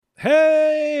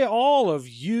Hey, all of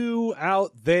you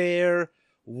out there,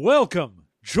 welcome.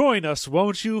 Join us,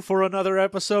 won't you, for another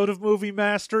episode of Movie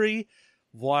Mastery,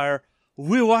 where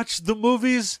we watch the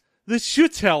movies that you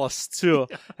tell us to,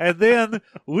 and then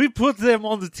we put them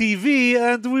on the TV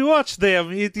and we watch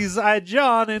them. It is I,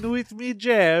 John, and with me,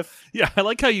 Jeff. Yeah, I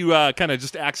like how you kind of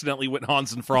just accidentally went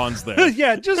Hans and Franz there.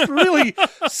 Yeah, just really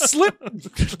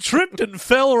tripped and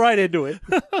fell right into it.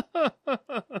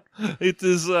 It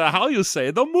is, how you say,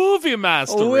 the Movie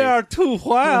Mastery. We are two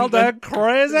wild and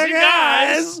crazy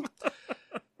guys.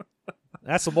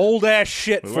 That's some old ass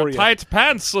shit We for wear you. tight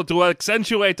pants to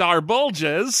accentuate our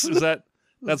bulges.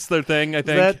 That's their thing, I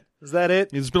think. Is that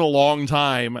it? It's been a long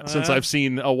time since I've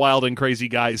seen a Wild and Crazy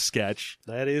Guys sketch.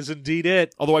 That is indeed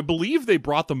it. Although I believe they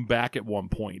brought them back at one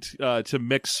point to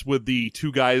mix with the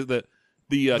two guys that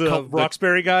the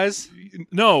Roxbury guys.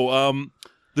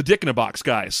 The Dick in a Box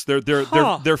guys.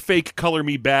 They're fake Color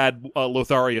Me Bad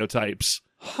Lothario types.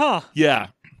 Huh. Yeah.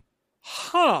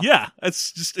 Huh. Yeah,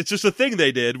 it's just a thing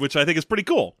they did, which I think is pretty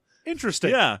cool.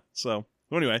 Interesting. Yeah. So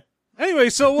anyway,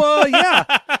 so yeah,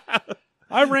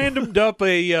 I randomed up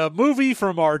a movie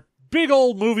from our big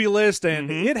old movie list,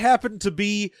 and it happened to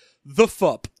be The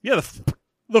Fup. yeah,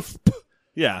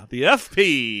 The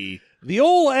FP, the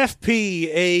old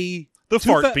FP, the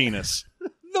fart penis.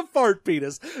 the fart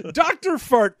penis, Dr.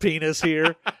 Fart Penis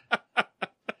here.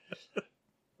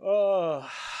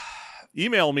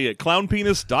 Email me at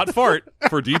clownpenis.fart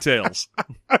for details.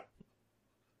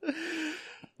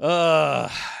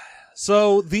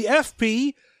 So the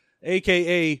FP,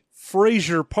 aka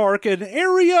Fraser Park, an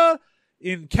area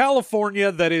in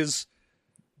California that is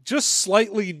just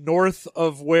slightly north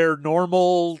of where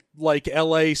normal, like,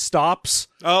 LA stops.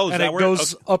 Oh, is and that it where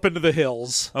goes up into the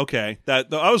hills. Okay,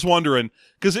 that I was wondering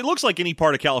because it looks like any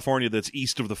part of California that's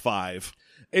east of the 5.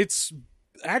 It's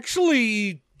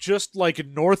actually just like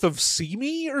north of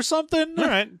Simi or something. All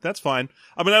right, that's fine.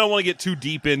 I mean, I don't want to get too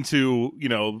deep into,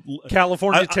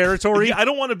 California territory. I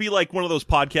don't want to be like one of those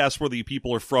podcasts where the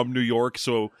people are from New York,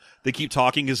 so they keep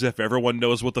talking as if everyone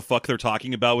knows what the fuck they're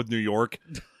talking about with New York.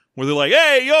 Where they're like,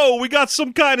 hey, yo, we got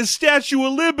some kind of Statue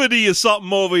of Liberty or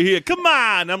something over here. Come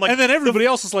on. I'm like, and then everybody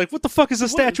else is like, what the fuck is a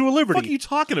Statue of Liberty? What are you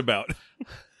talking about?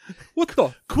 What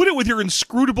the? Quit it with your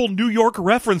inscrutable New York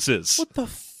references. What the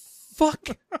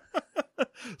fuck?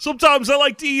 Sometimes I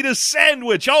like to eat a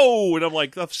sandwich. Oh, and I'm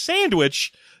like, a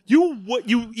sandwich?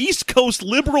 You East Coast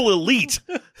liberal elite.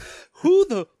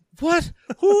 What?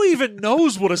 Who even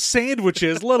knows what a sandwich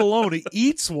is, let alone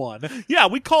eats one? Yeah,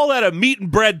 we call that a meat and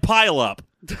bread pileup.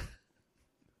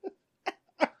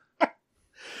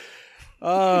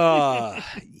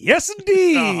 Yes,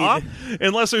 indeed.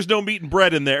 Unless there's no meat and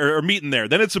bread in there, or meat in there,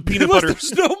 then it's a peanut butter.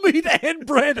 There's no meat and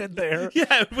bread in there.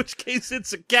 Yeah, in which case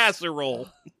it's a casserole.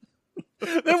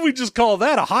 Then we just call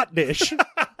that a hot dish.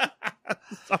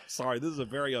 I'm sorry, this is a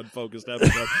very unfocused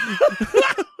episode.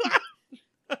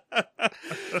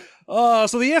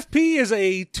 So the FP is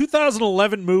a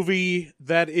 2011 movie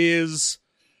that is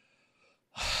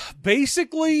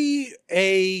basically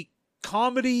a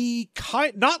comedy,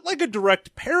 not like a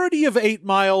direct parody of 8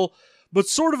 Mile, but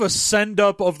sort of a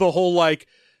send-up of the whole, like,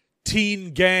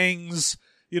 teen gangs,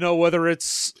 whether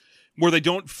it's... Where they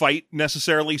don't fight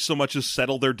necessarily so much as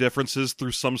settle their differences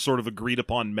through some sort of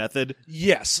agreed-upon method.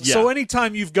 Yes. Yeah. So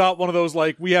anytime you've got one of those,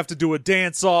 like, we have to do a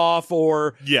dance-off,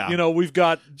 or, we've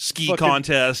got... Ski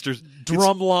contest, or...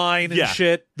 Drum line and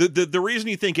shit. The reason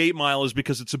you think 8 Mile is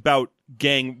because it's about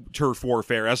gang turf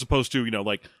warfare, as opposed to,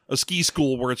 like, a ski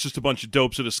school where it's just a bunch of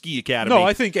dopes at a ski academy. No,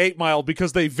 I think 8 Mile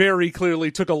because they very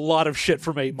clearly took a lot of shit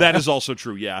from 8 Mile. That is also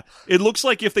true, yeah. It looks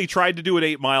like if they tried to do an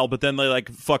 8 Mile, but then they, like,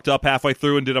 fucked up halfway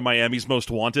through and did a Miami's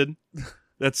Most Wanted.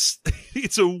 It's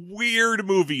a weird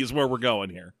movie is where we're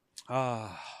going here.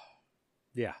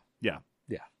 Yeah.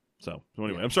 So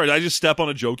anyway, I'm sorry, did I just step on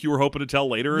a joke you were hoping to tell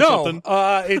later or something?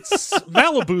 It's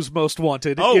Malibu's Most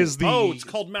Wanted. It's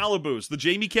called Malibu's, the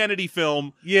Jamie Kennedy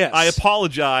film. Yes. I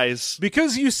apologize.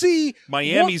 Because you see...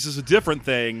 Miami's is a different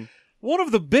thing. One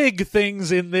of the big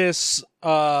things in this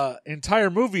entire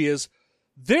movie is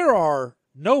there are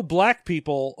no black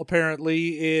people,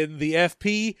 apparently, in the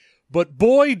FP, but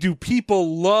boy, do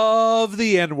people love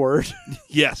the N-word.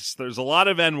 Yes, there's a lot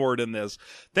of N-word in this.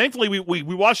 Thankfully, we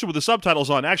watched it with the subtitles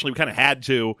on. Actually, we kind of had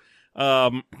to,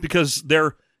 because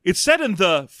it's set in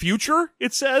the future,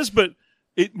 it says, but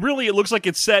it looks like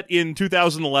it's set in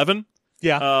 2011.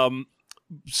 Yeah.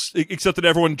 Except that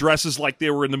everyone dresses like they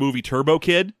were in the movie Turbo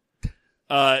Kid.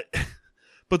 But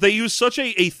they use such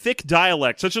a thick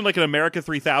dialect, such like an America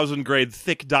 3000 grade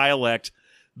thick dialect,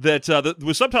 that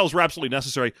the subtitles were absolutely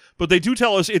necessary, but they do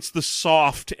tell us it's the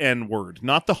soft N-word,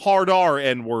 not the hard R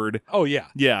N-word. Oh, yeah.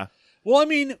 Yeah. Well, I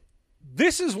mean,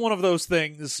 this is one of those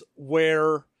things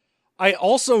where I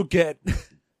also get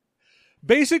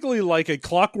basically like a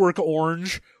Clockwork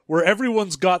Orange, where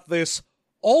everyone's got this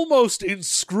almost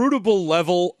inscrutable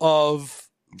level of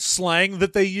slang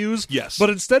that they use. Yes. But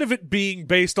instead of it being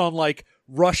based on, like,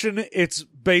 Russian, it's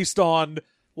based on,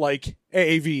 like,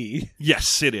 AAVE.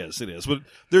 Yes, it is. It is. But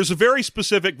there's a very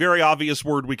specific, very obvious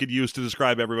word we could use to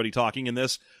describe everybody talking in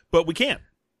this, but we can't.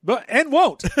 And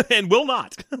won't. And will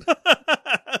not.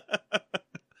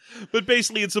 But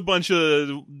basically, it's a bunch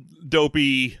of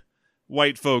dopey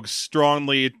white folks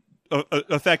strongly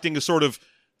affecting a sort of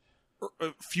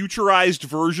futurized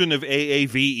version of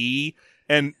AAVE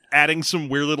and adding some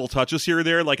weird little touches here or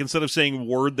there. Like, instead of saying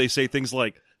word, they say things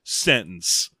like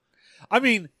sentence. I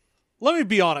mean, let me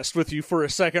be honest with you for a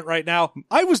second right now.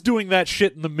 I was doing that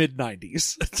shit in the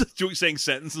mid-90s. Saying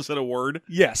sentence instead of word?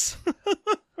 Yes.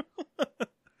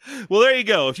 Well, there you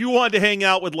go. If you wanted to hang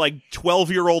out with, like,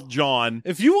 12-year-old John...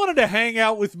 If you wanted to hang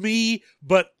out with me,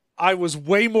 but I was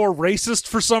way more racist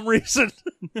for some reason...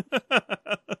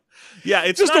 Yeah,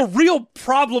 it's just not... a real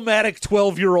problematic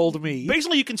 12-year-old me.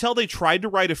 Basically, you can tell they tried to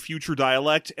write a future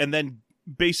dialect and then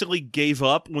basically gave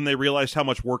up when they realized how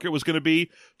much work it was going to be,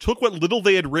 took what little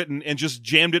they had written and just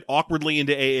jammed it awkwardly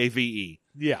into AAVE.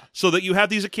 Yeah. So that you have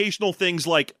these occasional things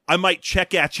like, I might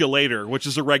check at you later, which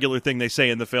is a regular thing they say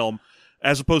in the film,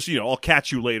 as opposed to, I'll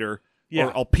catch you later. Yeah.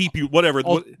 Or I'll peep you, whatever.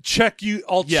 I'll check you.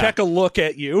 I'll check a look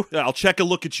at you. I'll check a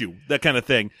look at you, that kind of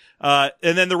thing. And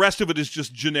then the rest of it is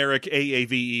just generic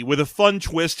AAVE with a fun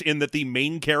twist in that the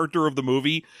main character of the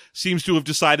movie seems to have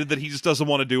decided that he just doesn't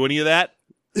want to do any of that.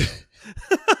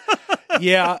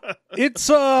 Yeah, it's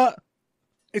a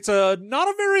not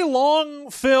a very long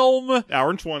film. Hour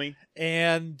and 20.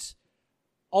 And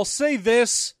I'll say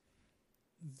this,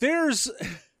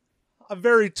 I'm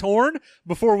very torn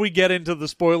before we get into the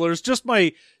spoilers. Just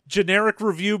my generic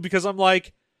review, because I'm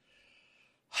like,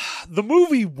 the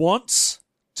movie wants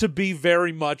to be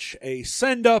very much a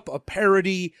send-up, a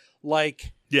parody,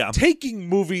 like taking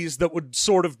movies that would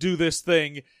sort of do this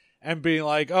thing and being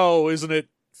like, oh, isn't it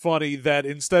funny that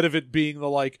instead of it being the,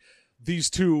 like, these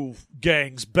two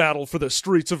gangs battle for the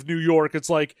streets of New York, it's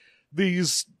like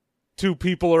these two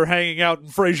people are hanging out in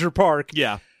Fraser Park.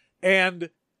 Yeah. And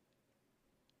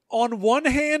on one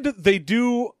hand, they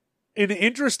do an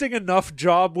interesting enough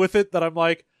job with it that I'm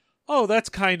like, oh, that's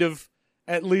kind of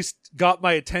at least got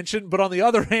my attention. But on the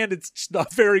other hand, it's just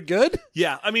not very good.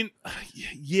 Yeah, I mean,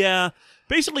 yeah.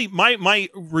 Basically, my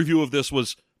review of this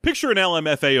was picture an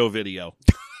LMFAO video.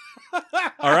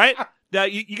 All right? Now,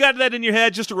 you got that in your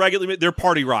head, just a regular, they're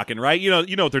party rocking, right? You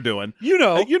know what they're doing. They're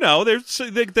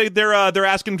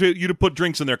asking you to put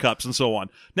drinks in their cups and so on.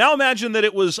 Now imagine that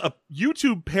it was a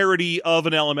YouTube parody of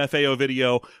an LMFAO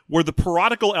video where the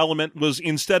parodical element was,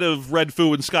 instead of Red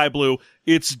Foo and Sky Blue,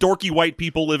 it's dorky white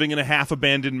people living in a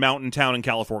half-abandoned mountain town in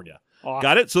California.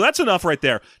 Got it? So that's enough right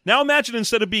there. Now imagine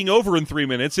instead of being over in 3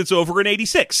 minutes, it's over in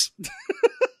 86.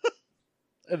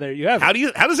 And there you have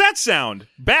it. How does that sound?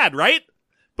 Bad, right?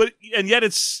 And yet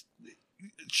it's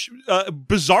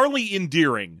bizarrely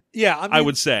endearing. Yeah, I mean, I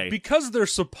would say, because they're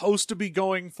supposed to be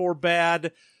going for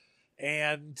bad,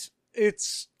 and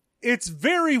it's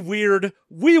very weird.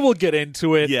 We will get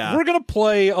into it. Yeah. We're gonna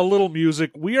play a little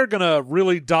music. We are gonna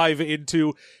really dive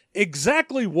into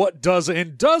exactly what does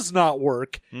and does not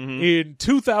work in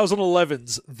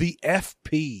 2011's The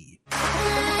FP.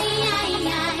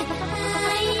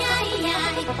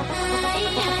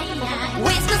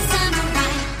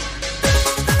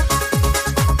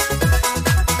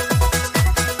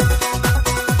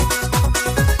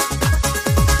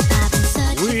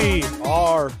 We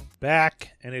are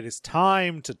back, and it is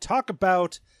time to talk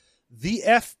about The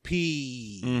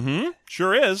FP. Mm-hmm.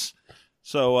 Sure is.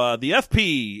 So The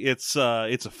FP, it's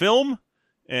a film,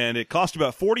 and it cost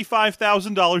about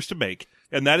 $45,000 to make.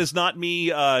 And that is not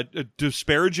me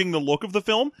disparaging the look of the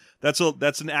film. That's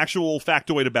an actual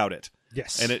factoid about it.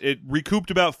 Yes. And it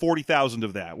recouped about 40,000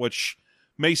 of that, which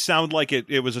may sound like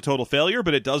it was a total failure,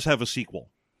 but it does have a sequel.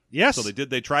 Yes. So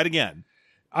they tried again.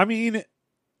 I mean,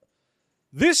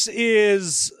 this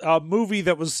is a movie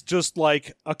that was just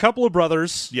like a couple of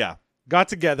brothers got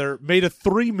together, made a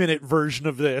 3-minute version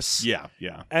of this. Yeah.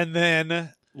 And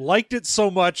then liked it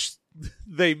so much,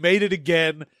 they made it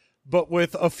again, but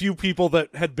with a few people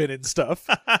that had been in stuff.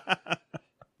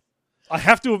 I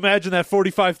have to imagine that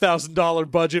 $45,000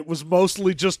 budget was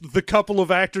mostly just the couple of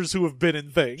actors who have been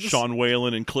in things. Sean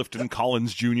Whalen and Clifton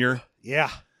Collins Jr. Yeah.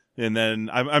 And then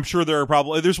I'm sure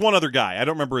there's one other guy. I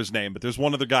don't remember his name, but there's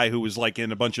one other guy who was like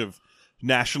in a bunch of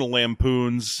National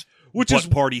Lampoon's Which Butt is-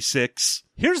 Party 6.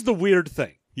 Here's the weird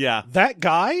thing. Yeah. That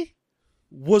guy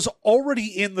was already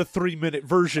in the 3-minute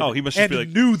version. Oh, he must just and be like-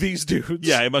 knew these dudes.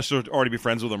 Yeah, he must have already be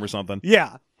friends with them or something.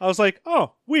 Yeah. I was like,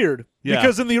 oh, weird. Yeah.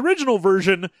 Because in the original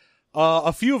version,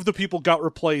 a few of the people got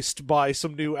replaced by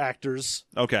some new actors.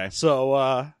 Okay.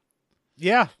 So,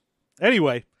 yeah.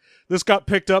 Anyway, this got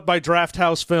picked up by Draft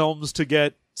House Films to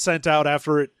get sent out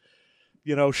after it,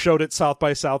 showed at South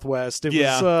by Southwest. It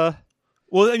Yeah. was,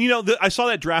 Well, and I saw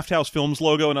that Draft House Films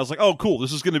logo, and I was like, "Oh, cool!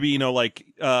 This is going to be, like,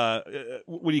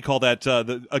 what do you call that?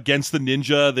 The Against the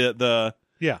Ninja, the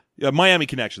yeah. Miami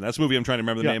Connection. That's the movie I'm trying to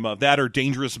remember the Yeah. name of. That or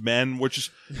Dangerous Men, which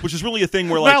is really a thing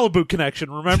where like Malibu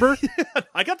Connection, remember?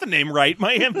 I got the name right,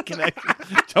 Miami Connection.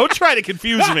 Don't try to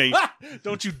confuse me.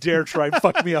 Don't you dare try and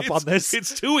fuck me up on this.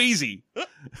 It's too easy.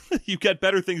 You've got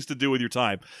better things to do with your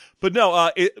time. But no,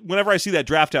 whenever I see that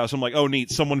Draft House, I'm like, oh, neat.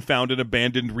 Someone found an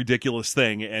abandoned, ridiculous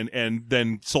thing and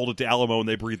then sold it to Alamo and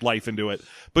they breathed life into it.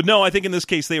 But no, I think in this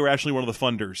case, they were actually one of the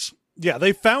funders. Yeah,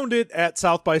 they found it at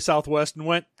South by Southwest and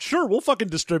went, sure, we'll fucking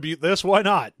distribute this. Why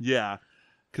not? Yeah.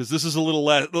 Because this is a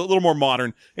little more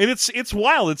modern, and it's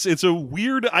wild. It's a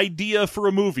weird idea for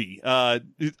a movie. I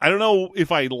don't know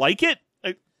if I like it,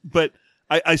 but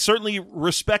I certainly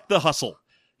respect the hustle.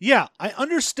 Yeah, I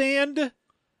understand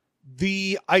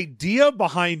the idea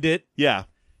behind it. Yeah,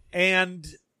 And,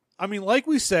 I mean, like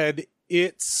we said,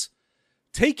 it's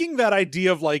taking that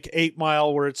idea of like 8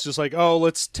 Mile where it's just like, oh,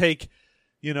 let's take,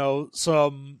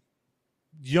 some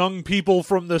young people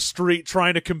from the street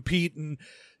trying to compete and,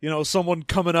 someone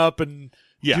coming up and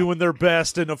Yeah. doing their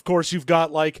best. And, of course, you've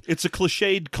got like, it's a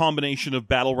cliched combination of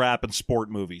battle rap and sport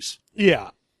movies. yeah.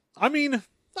 I mean,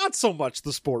 not so much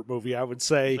the sport movie, I would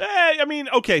say. I mean,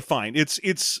 okay, fine.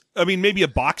 It's. I mean, maybe a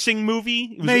boxing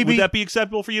movie. Maybe. Would that be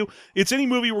acceptable for you? It's any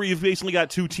movie where you've basically got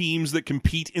two teams that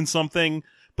compete in something,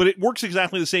 but it works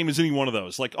exactly the same as any one of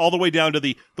those. Like all the way down to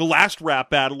the last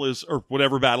rap battle is, or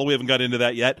whatever battle, we haven't got into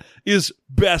that yet, is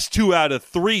best 2 out of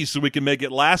 3 so we can make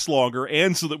it last longer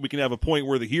and so that we can have a point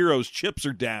where the hero's chips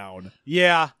are down.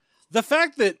 Yeah. The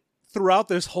fact that throughout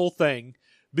this whole thing,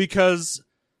 because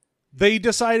they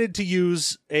decided to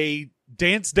use a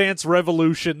Dance Dance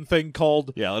Revolution thing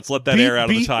called Yeah, let's let that air out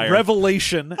of the Beat tire.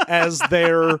 Revelation as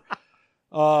their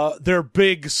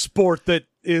big sport that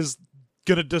is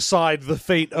going to decide the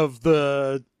fate of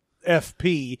the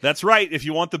FP. That's right. If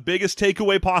you want the biggest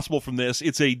takeaway possible from this,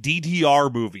 it's a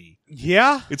DDR movie.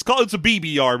 Yeah. It's a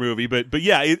BBR movie, but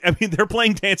yeah, I mean, they're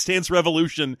playing Dance Dance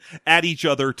Revolution at each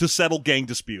other to settle gang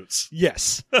disputes.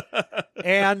 Yes.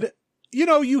 And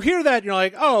you hear that and you're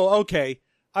like, "Oh, okay.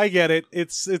 I get it.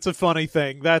 It's a funny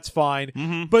thing. That's fine."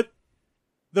 Mm-hmm. But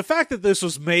the fact that this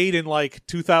was made in like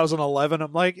 2011,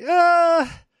 I'm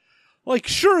like,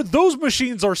 sure, those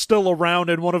machines are still around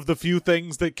and one of the few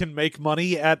things that can make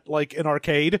money at like an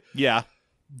arcade, Yeah,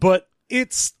 but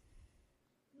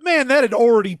that had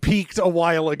already peaked a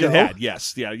while ago. it had,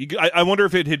 yes. Yeah, I wonder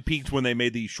if it had peaked when they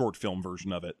made the short film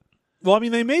version of it. Well, I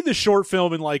mean, they made the short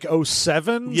film in like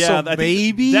 2007, Yeah, so I think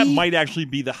maybe that might actually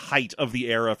be the height of the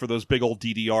era for those big old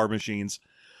DDR machines.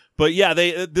 But yeah,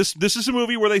 this is a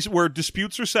movie where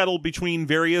disputes are settled between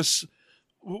various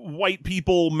white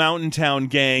people mountain town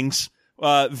gangs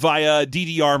via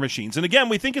DDR machines. And again,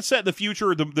 we think it's set in the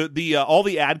future. The all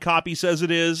the ad copy says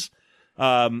it is.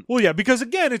 Well, yeah, because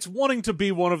again, it's wanting to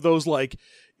be one of those like,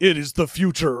 it is the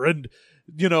future and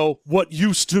what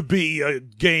used to be a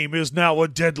game is now a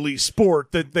deadly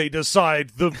sport that they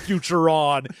decide the future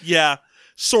on. Yeah,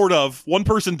 sort of. One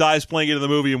person dies playing it in the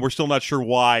movie, and we're still not sure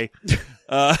why.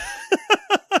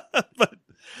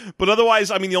 But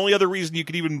otherwise, I mean, the only other reason you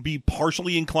could even be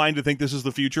partially inclined to think this is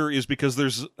the future is because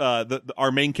there's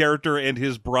our main character and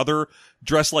his brother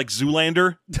dressed like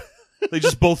Zoolander. They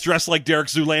just both dress like Derek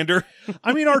Zoolander.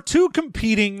 I mean, our two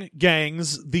competing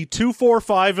gangs, the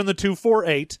 245 and the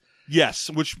 248. Yes,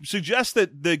 which suggests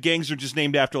that the gangs are just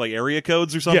named after like area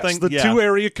codes or something. Yes, the two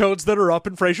area codes that are up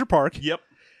in Fraser Park. Yep.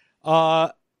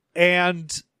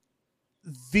 And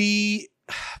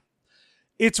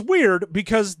it's weird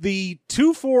because the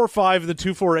 245 and the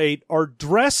 248 are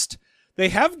dressed, they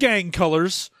have gang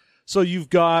colors. So you've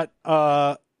got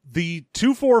the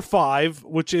 245,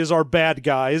 which is our bad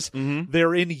guys. Mm-hmm.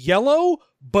 They're in yellow,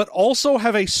 but also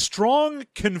have a strong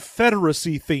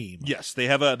Confederacy theme. Yes, they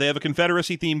have a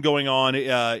Confederacy theme going on,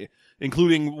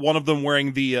 including one of them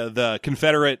wearing the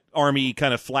Confederate Army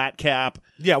kind of flat cap.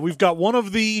 Yeah, we've got one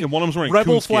of the And one of them's wearing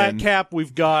rebel coonskin. flat cap.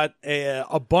 We've got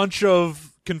a bunch of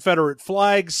Confederate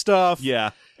flag stuff.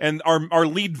 Yeah, and our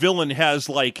lead villain has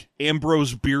like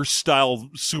Ambrose Bierce style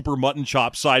super mutton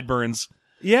chop sideburns.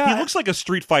 Yeah. He looks like a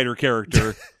Street Fighter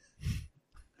character.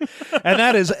 and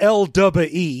that is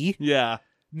LWE. Yeah.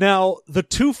 Now, the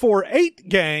 248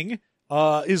 gang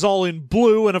is all in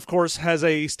blue and, of course, has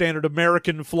a standard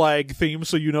American flag theme,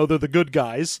 so you know they're the good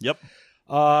guys. Yep.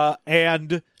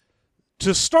 And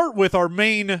to start with, our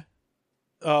main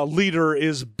leader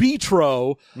is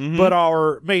Betro, but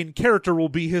our main character will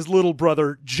be his little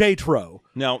brother, Jatro.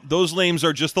 Now, those names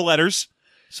are just the letters.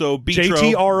 So Betro,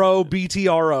 JTRO,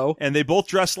 BTRO. and they both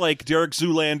dress like Derek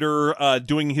Zoolander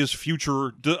doing his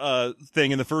future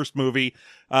thing in the first movie,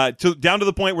 down to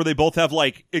the point where they both have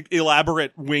like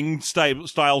elaborate wing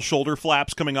style shoulder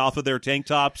flaps coming off of their tank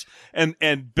tops and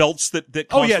belts that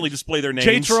constantly display their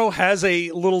names. Jatro has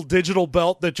a little digital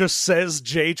belt that just says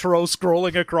Jatro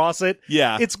scrolling across it.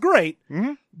 Yeah. It's great,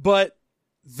 but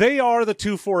they are the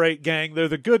 248 gang. They're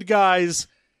the good guys,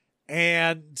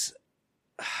 and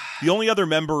the only other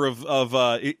member of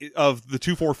the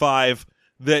 245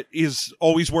 that is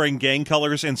always wearing gang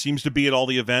colors and seems to be at all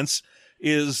the events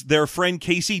is their friend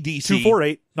Casey DC.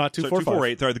 248, not 245.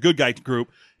 248, sorry, the good guy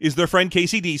group is their friend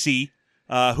Casey DC,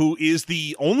 who is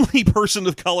the only person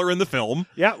of color in the film.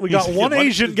 Yeah, we got one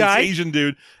Asian guy. Asian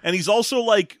dude. And he's also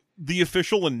like the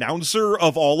official announcer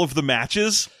of all of the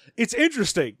matches. It's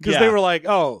interesting because they were like,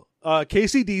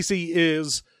 Casey DC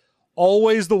is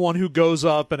always the one who goes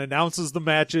up and announces the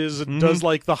matches and does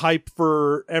like the hype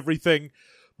for everything,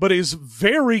 but is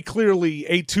very clearly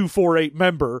a 248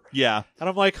 member. Yeah. And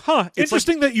I'm like,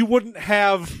 interesting that you wouldn't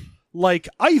have like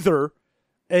either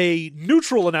a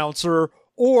neutral announcer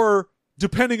or,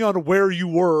 depending on where you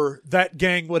were, that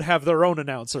gang would have their own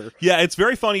announcer. Yeah, it's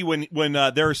very funny when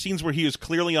there are scenes where he is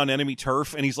clearly on enemy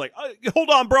turf and he's like, hold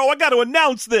on, bro, I got to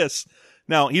announce this.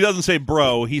 Now, he doesn't say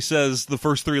bro, he says the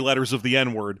first three letters of the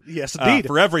N-word. Yes, indeed.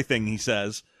 For everything he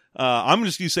says. I'm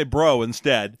just going to say bro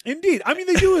instead. Indeed. I mean,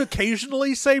 they do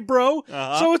occasionally say bro,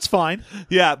 so it's fine.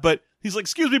 Yeah, but he's like,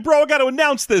 excuse me, bro, I got to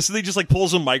announce this. And he just like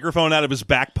pulls a microphone out of his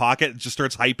back pocket and just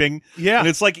starts hyping. Yeah. And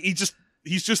it's like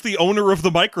he's just the owner of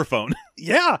the microphone.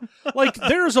 Yeah. Like,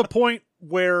 there's a point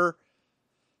where,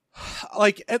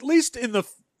 like, at least in the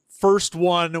first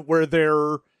one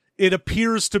where it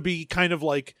appears to be kind of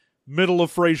like middle of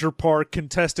Fraser Park,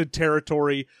 contested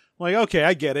territory. Like, okay,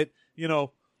 I get it. You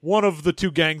know, one of the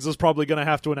two gangs is probably going to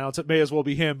have to announce it. May as well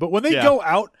be him. But when they go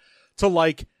out to,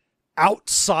 like,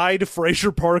 outside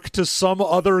Fraser Park to some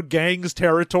other gang's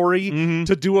territory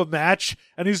to do a match,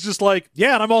 and he's just like,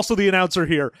 yeah, and I'm also the announcer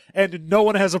here. And no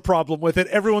one has a problem with it.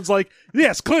 Everyone's like,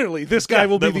 yes, clearly, this guy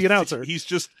will be the announcer. He's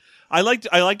just... I like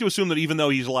to assume that even though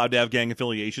he's allowed to have gang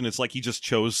affiliation, it's like he just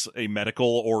chose a medical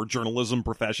or journalism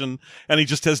profession, and he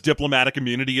just has diplomatic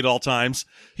immunity at all times.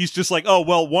 He's just like, oh,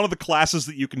 well, one of the classes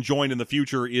that you can join in the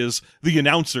future is the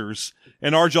announcers,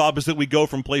 and our job is that we go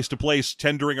from place to place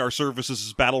tendering our services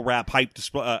as battle rap hype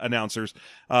announcers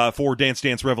for Dance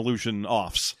Dance Revolution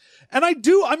offs. And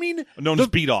known as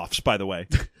beat offs, by the way.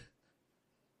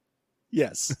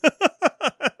 Yes.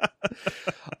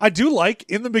 I do like,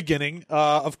 in the beginning,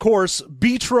 of course,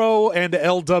 Betro and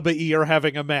LWE are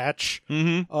having a match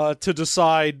to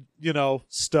decide,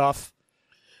 stuff.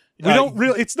 We don't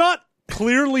really... It's not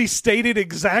clearly stated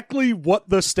exactly what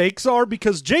the stakes are,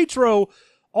 because Jatro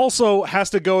also has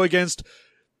to go against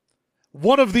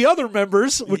one of the other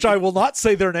members, which I will not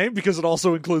say their name because it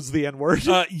also includes the N-word.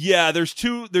 Yeah, there's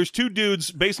two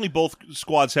dudes. Basically, both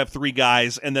squads have three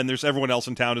guys, and then there's everyone else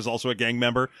in town is also a gang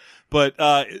member. But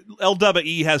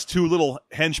LWE has two little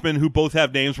henchmen who both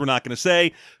have names we're not going to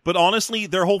say. But honestly,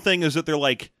 their whole thing is that they're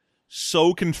like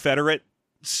so Confederate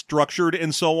structured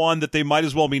and so on that they might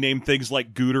as well be named things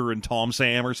like Gooter and Tom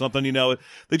Sam or something.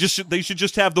 They should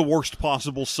just have the worst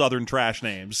possible Southern trash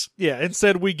names. Yeah,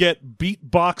 instead we get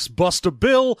Beatbox Busta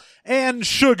Bill and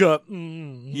Sugar.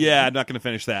 Yeah, I'm not going to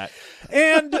finish that.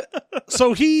 And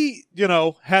so he,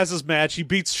 has his match. He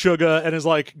beats Sugar and is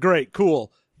like, great,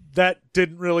 cool. That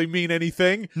didn't really mean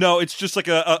anything. No, it's just like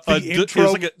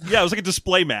intro. It was like a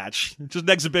display match, just an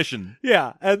exhibition.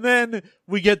 Yeah, and then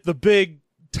we get the big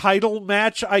title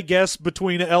match, I guess,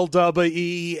 between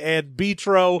LWE and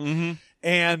Betro,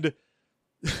 and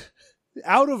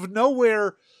out of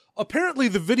nowhere, apparently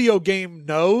the video game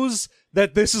knows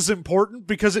that this is important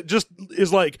because it just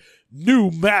is like, new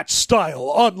match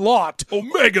style unlocked,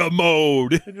 Omega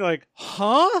mode, and you're like,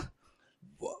 huh?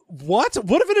 What?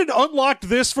 What if it had unlocked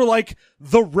this for, like,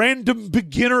 the random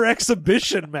beginner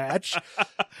exhibition match?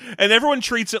 And everyone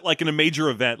treats it like in a major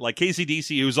event. Like Casey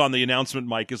DC, who's on the announcement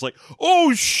mic, is like,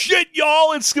 oh shit,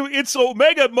 y'all, it's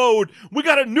Omega mode. We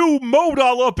got a new mode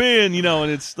all up in,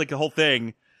 and it's like a whole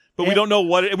thing. But we don't know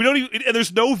what we don't even, and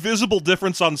there's no visible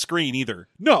difference on screen either.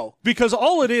 No, because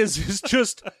all it is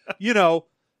just,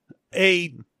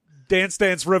 a Dance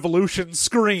Dance Revolution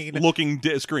screen. looking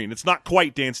screen. It's not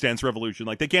quite Dance Dance Revolution.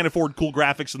 Like, they can't afford cool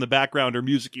graphics in the background or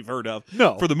music you've heard of.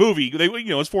 No. For the movie,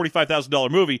 it's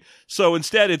 $45,000 movie. So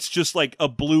instead, it's just like a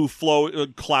blue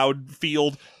cloud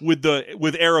field with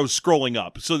arrows scrolling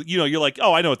up. So you're like,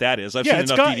 oh, I know what that is. I've seen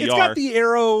enough DDR. It's got the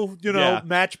arrow,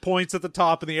 match points at the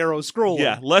top and the arrow scrolling.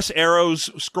 Yeah, less arrows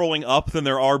scrolling up than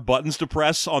there are buttons to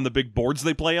press on the big boards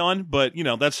they play on. But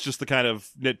that's just the kind of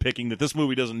nitpicking that this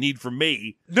movie doesn't need from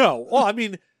me. No. Well, I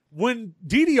mean, when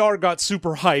DDR got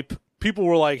super hype, people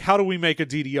were like, how do we make a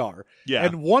DDR? Yeah.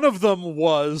 And one of them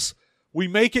was, we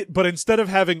make it, but instead of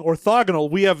having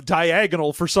orthogonal, we have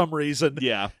diagonal for some reason.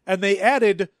 Yeah. And they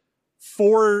added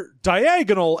 4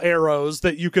 diagonal arrows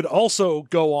that you could also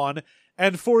go on.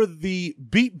 And for the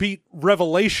Beat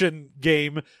Revelation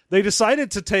game, they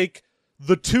decided to take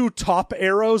the 2 top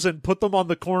arrows and put them on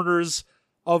the corners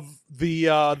of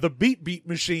the Beat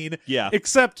machine. Yeah.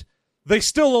 Except they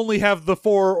still only have the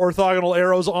 4 orthogonal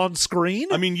arrows on screen.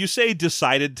 I mean, you say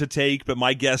decided to take, but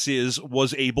my guess is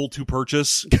was able to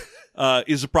purchase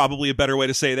is probably a better way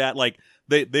to say that. Like,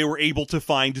 they were able to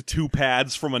find 2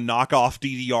 pads from a knockoff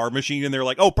DDR machine, and they're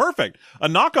like, oh, perfect. A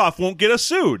knockoff won't get us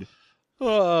sued.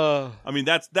 I mean,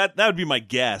 that would be my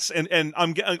guess. And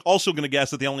I'm also going to guess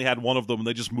that they only had one of them, and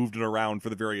they just moved it around for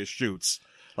the various shoots.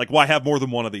 Like, why have more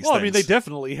than one of these things? I mean, they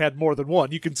definitely had more than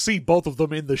one. You can see both of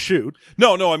them in the shoot.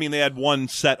 No, I mean, they had one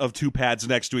set of 2 pads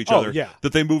next to each other. Yeah.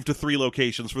 That they moved to 3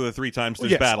 locations for the 3 times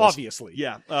there's Yes, battles. obviously.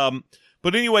 Yeah.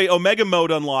 But anyway, Omega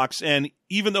Mode unlocks, and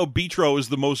even though Beatro is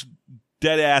the most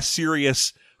dead-ass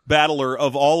serious battler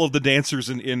of all of the dancers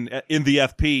in the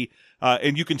FP,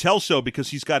 and you can tell so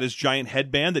because he's got his giant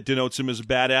headband that denotes him as a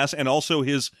badass, and also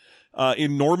his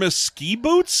enormous ski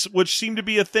boots, which seem to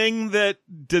be a thing that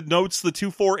denotes the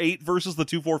 248 versus the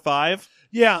 245.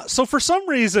 Yeah, so for some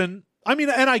reason, I mean,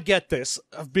 and I get this,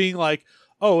 of being like,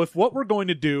 oh, if what we're going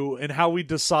to do and how we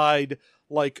decide,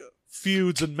 like,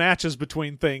 feuds and matches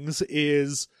between things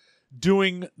is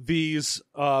doing these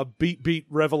Beat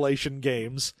Revelation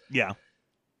games. Yeah.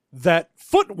 That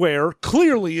footwear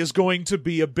clearly is going to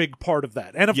be a big part of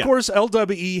that. And of course,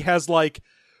 LWE has, like,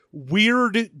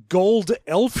 weird gold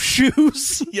elf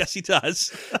shoes. Yes, he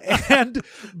does. And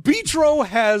Beatro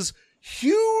has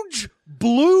huge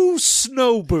blue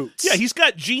snow boots. Yeah, he's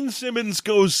got Gene Simmons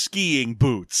goes skiing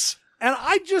boots. And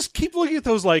I just keep looking at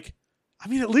those like, I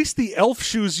mean, at least the elf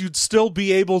shoes you'd still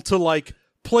be able to, like,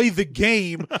 play the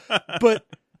game. But,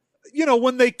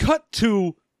 when they cut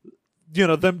to,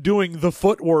 them doing the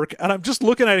footwork, and I'm just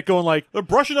looking at it going like, they're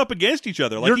brushing up against each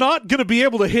other. Like, you're not going to be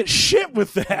able to hit shit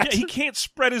with that. Yeah, he can't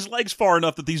spread his legs far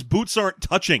enough that these boots aren't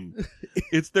touching.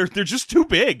 They're just too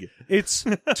big. It's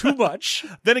too much.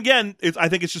 Then again, I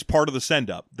think it's just part of the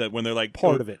send-up, that when they're like,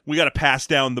 part of it. We got to pass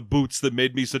down the boots that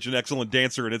made me such an excellent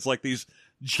dancer, and it's like these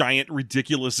giant,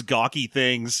 ridiculous, gawky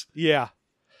things. Yeah.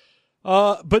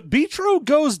 But Beatro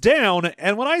goes down,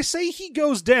 and when I say he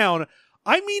goes down,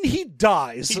 I mean he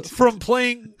dies from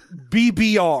playing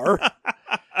BBR.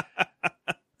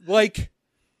 Like,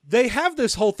 they have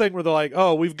this whole thing where they're like,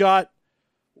 oh, we've got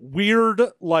weird,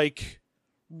 like,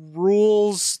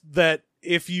 rules that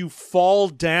if you fall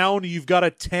down, you've got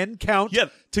a 10 count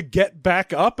to get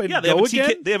back up and go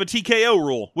again. They have a TKO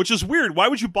rule, which is weird. Why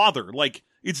would you bother? Like,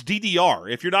 it's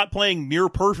DDR. If you're not playing near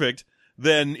perfect,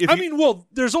 then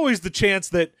there's always the chance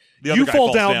that the you other guy fall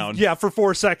falls down. Yeah, for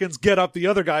 4 seconds, get up, the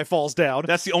other guy falls down.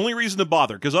 That's the only reason to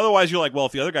bother, because otherwise you're like, well,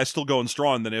 if the other guy's still going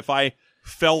strong, then if I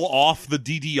fell off the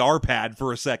DDR pad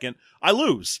for a second, I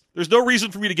lose. There's no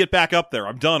reason for me to get back up there.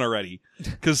 I'm done already.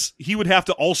 Because he would have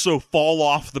to also fall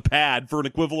off the pad for an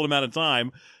equivalent amount of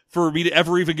time for me to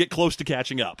ever even get close to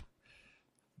catching up.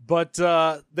 But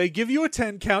they give you a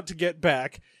 10 count to get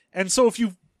back, and so if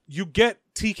you get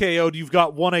TKO'd, you've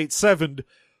got 187'd,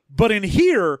 but in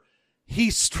here, he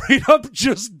straight up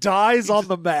just dies on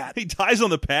the mat. He dies on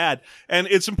the pad, and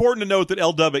it's important to note that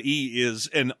LWE is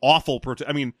an awful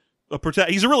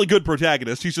he's a really good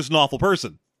protagonist. He's just an awful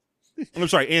person. I'm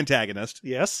sorry, antagonist.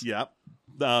 Yes. Yeah.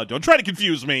 Don't try to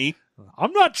confuse me.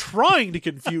 I'm not trying to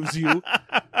confuse you.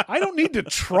 I don't need to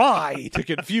try to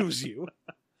confuse you.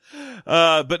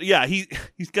 But yeah,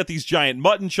 he's got these giant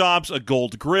mutton chops, a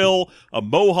gold grill, a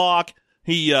mohawk.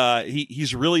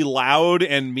 He's really loud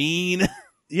and mean.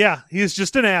 Yeah, he's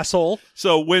just an asshole.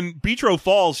 So when Beatro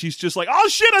falls, he's just like, "Oh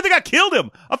shit! I think I killed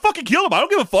him. I fucking killed him. I don't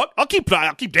give a fuck. I'll keep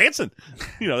dancing."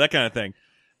 That kind of thing.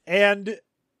 And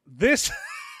this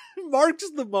marks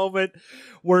the moment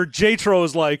where J-Tro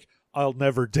is like, "I'll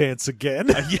never dance again."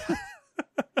 Yeah.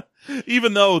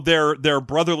 Even though their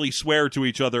brotherly swear to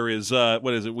each other is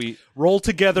what is it? We roll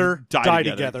together, die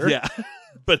together. Yeah.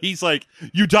 But he's like,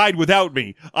 you died without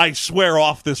me. I swear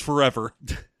off this forever.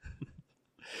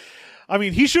 I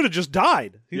mean, he should have just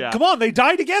died. Yeah. Come on, they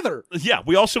die together. Yeah,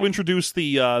 we also introduced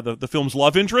the film's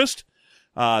love interest.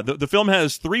 The film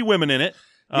has 3 women in it.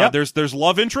 Yep. There's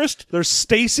love interest. There's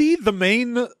Stacy, the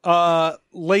main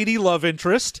lady love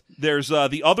interest. There's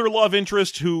the other love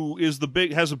interest who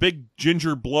has a big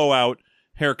ginger blowout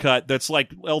haircut that's like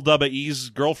LWE's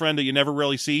girlfriend that you never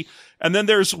really see. And then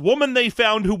there's woman they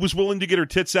found who was willing to get her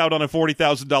tits out on a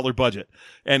 $40,000 budget.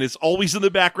 And it's always in the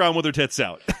background with her tits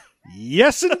out.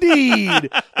 Yes,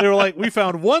 indeed. They were like, we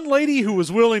found one lady who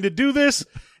was willing to do this,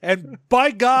 and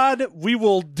by God, we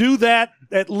will do that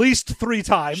at least 3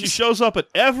 times. She shows up at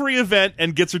every event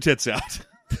and gets her tits out.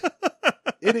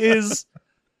 It is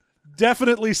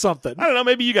definitely something. I don't know.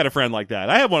 Maybe you got a friend like that.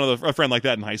 I had a friend like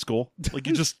that in high school. Like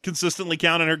you just consistently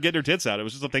count on her getting her tits out. It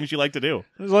was just a thing she liked to do.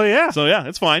 It was like, yeah. So yeah,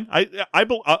 it's fine.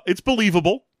 It's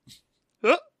believable.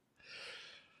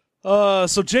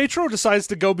 So J-Tro decides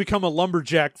to go become a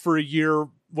lumberjack for a year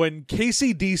when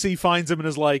Casey DC finds him and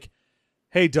is like,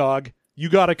 hey dog, you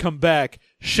gotta come back.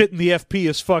 Shit in the FP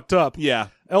is fucked up. Yeah.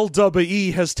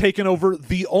 LWE has taken over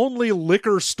the only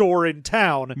liquor store in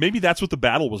town. Maybe that's what the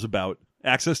battle was about.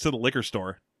 Access to the liquor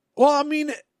store. Well, I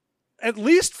mean, at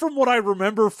least from what I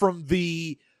remember from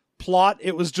the plot,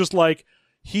 it was just like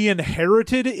he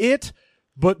inherited it,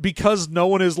 but because no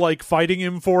one is like fighting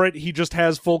him for it, he just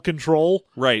has full control.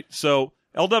 Right. So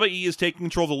LWE is taking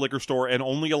control of the liquor store and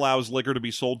only allows liquor to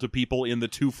be sold to people in the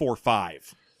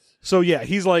 245. So yeah,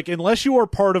 he's like, unless you are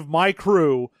part of my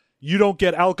crew, you don't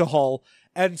get alcohol.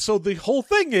 And so the whole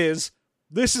thing is,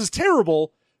 this is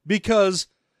terrible because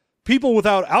people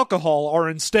without alcohol are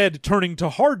instead turning to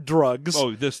hard drugs.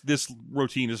 Oh, this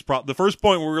routine is the first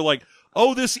point where we were like,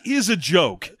 oh, this is a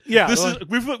joke. Yeah.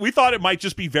 We thought it might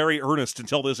just be very earnest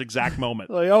until this exact moment.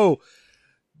 Like, oh,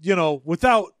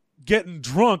 without getting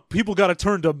drunk, people got to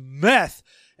turn to meth.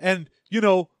 And,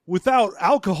 without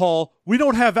alcohol, we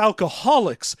don't have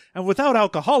alcoholics. And without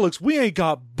alcoholics, we ain't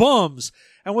got bums.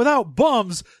 And without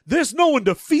bums, there's no one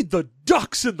to feed the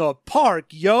ducks in the park,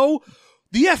 yo.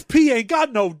 The FP ain't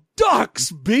got no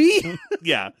ducks, B.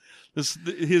 Yeah.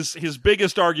 His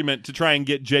biggest argument to try and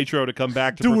get J-Tro to come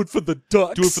back to do it for the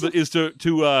ducks. Is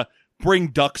to bring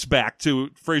ducks back to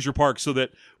Fraser Park so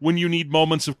that when you need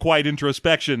moments of quiet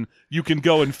introspection, you can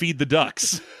go and feed the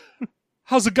ducks.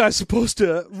 How's a guy supposed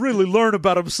to really learn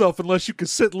about himself unless you can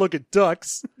sit and look at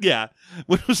ducks? Yeah,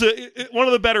 which was one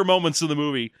of the better moments in the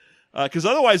movie. Because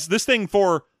otherwise, this thing,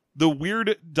 for the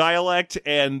weird dialect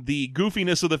and the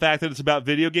goofiness of the fact that it's about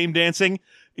video game dancing,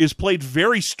 is played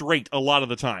very straight a lot of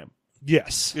the time.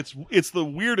 Yes. It's the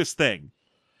weirdest thing.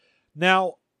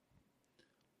 Now,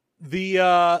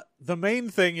 the main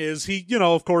thing is he,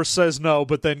 of course says no,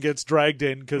 but then gets dragged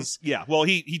in because... Yeah, well,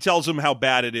 he tells him how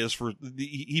bad it is for...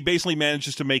 He basically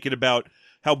manages to make it about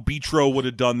how B-Tro would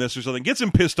have done this or something. Gets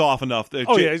him pissed off enough. That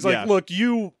he's like, look,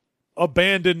 you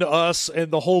abandoned us,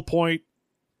 and the whole point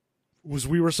was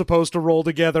we were supposed to roll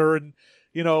together, and,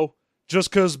 just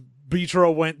because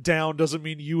B-Tro went down doesn't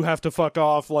mean you have to fuck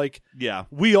off. Like, yeah,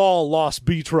 we all lost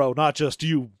B-Tro, not just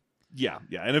you. Yeah,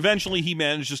 and eventually he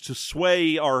manages to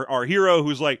sway our hero,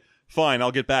 who's like, fine,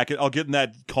 I'll get back, I'll get in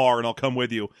that car and I'll come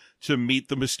with you to meet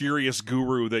the mysterious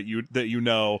guru that you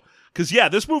know. Because, yeah,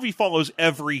 this movie follows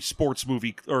every sports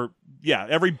movie,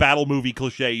 every battle movie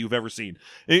cliche you've ever seen.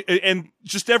 And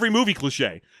just every movie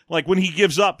cliche. Like, when he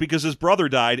gives up because his brother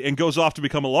died and goes off to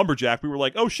become a lumberjack, we were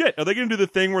like, oh shit, are they going to do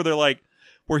the thing where they're like,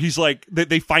 where he's like,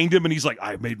 they find him and he's like,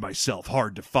 I made myself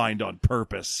hard to find on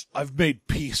purpose. I've made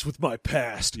peace with my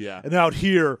past. Yeah. And out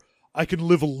here, I can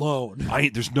live alone.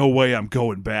 There's no way I'm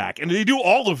going back. And they do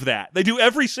all of that. They do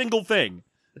every single thing.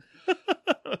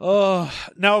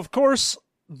 Now, of course,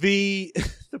 the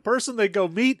person they go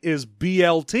meet is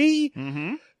BLT.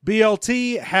 Mm-hmm.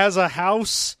 BLT has a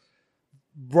house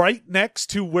right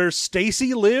next to where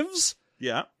Stacy lives.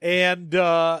 Yeah. And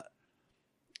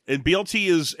BLT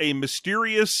is a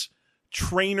mysterious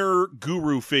trainer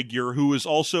guru figure who is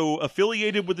also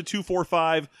affiliated with the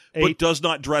 245, but does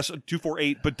not dress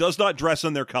 248, but does not dress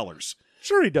in their colors.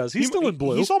 Sure, he does. He's still in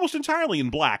blue. He's almost entirely in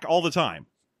black all the time.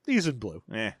 He's in blue.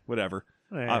 Whatever.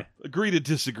 Agree to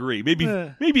disagree.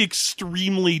 Maybe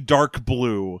extremely dark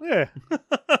blue. Yeah.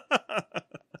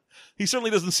 He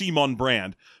certainly doesn't seem on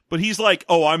brand, but he's like,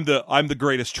 "Oh, I'm the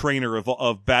greatest trainer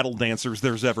of battle dancers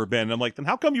there's ever been." And I'm like, then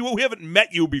how come we haven't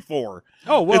met you before?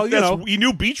 Oh well, he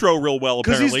knew B-Tro real well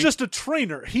because apparently. he's just a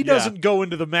trainer. He doesn't go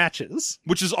into the matches,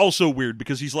 which is also weird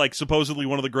because he's like supposedly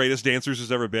one of the greatest dancers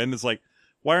there's ever been. It's like,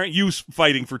 why aren't you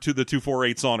fighting for the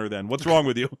 248's honor then? What's wrong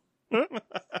with you?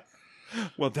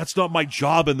 Well, that's not my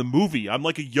job in the movie. I'm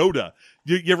like a Yoda.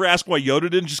 You ever ask why Yoda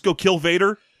didn't just go kill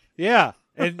Vader? Yeah.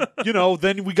 And,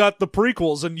 then we got the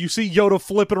prequels, and you see Yoda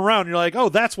flipping around. And you're like, oh,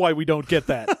 that's why we don't get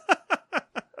that.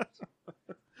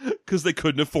 Because they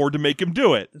couldn't afford to make him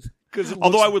do it.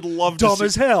 Although I would love to dumb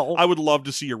as hell. I would love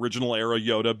to see original era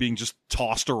Yoda being just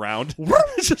tossed around.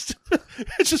 it's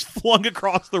just flung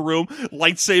across the room,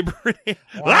 lightsaber in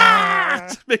hand.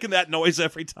 Just making that noise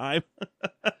every time.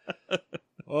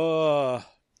 Now,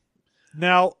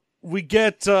 we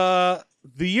get the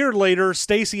year later,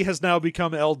 Stacy has now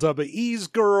become LWE's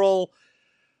girl.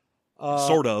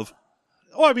 Sort of.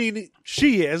 Oh, I mean,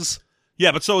 she is.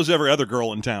 Yeah, but so is every other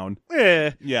girl in town.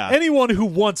 Yeah. Anyone who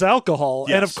wants alcohol.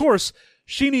 Yes. And of course,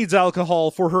 she needs alcohol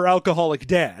for her alcoholic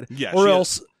dad. Yeah, or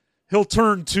else he'll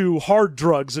turn to hard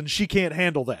drugs, and she can't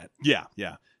handle that. Yeah.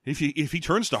 If he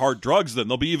turns to hard drugs, then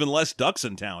there'll be even less ducks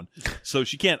in town. So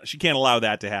she can't allow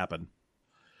that to happen.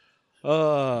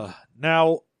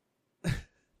 Now,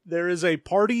 there is a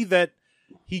party that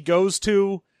he goes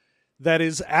to that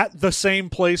is at the same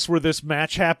place where this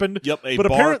match happened. Yep, a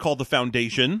bar called The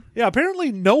Foundation. Yeah,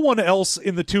 apparently no one else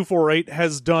in the 248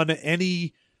 has done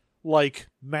any,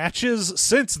 matches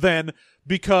since then,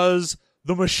 because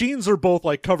the machines are both,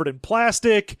 covered in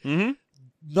plastic. Mm-hmm.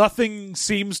 Nothing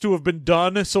seems to have been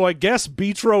done, so I guess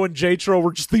Betro and Jatro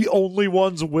were just the only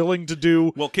ones willing to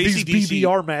do these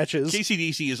BBR matches.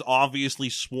 KCDC is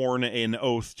obviously sworn an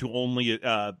oath to only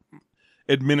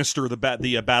administer the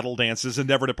battle dances and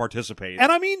never to participate.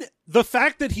 And I mean, the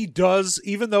fact that he does,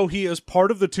 even though he is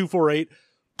part of the 248,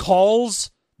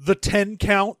 calls the 10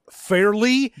 count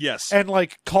fairly. Yes. And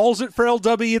calls it for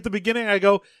LW at the beginning. I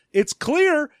go, it's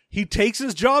clear he takes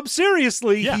his job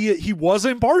seriously. Yeah. He was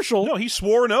impartial. No, he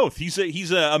swore an oath.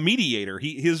 He's a mediator.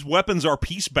 His weapons are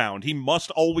peace bound. He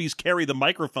must always carry the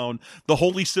microphone, the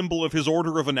holy symbol of his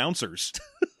order of announcers.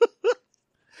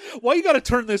 Why you got to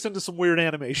turn this into some weird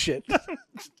anime shit?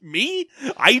 Me?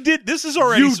 I did. This is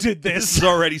already. You did this. This is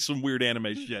already some weird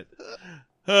anime shit.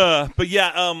 But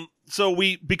yeah. So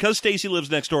because Stacy lives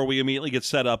next door, we immediately get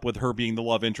set up with her being the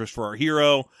love interest for our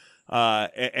hero,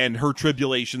 and her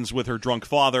tribulations with her drunk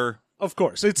father. Of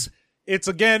course, it's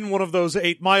again one of those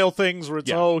 8 Mile things where it's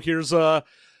here's a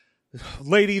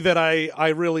lady that I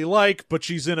really like, but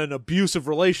she's in an abusive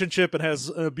relationship and has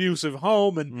an abusive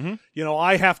home, and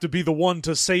I have to be the one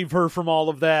to save her from all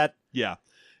of that. Yeah.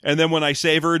 And then when I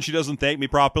save her and she doesn't thank me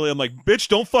properly, I'm like, bitch,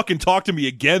 don't fucking talk to me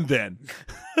again then.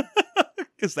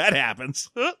 Because that happens.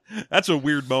 That's a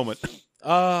weird moment.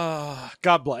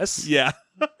 God bless. Yeah.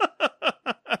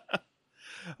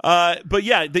 But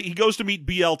yeah, he goes to meet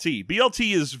BLT.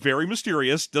 BLT is very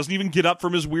mysterious, doesn't even get up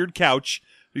from his weird couch.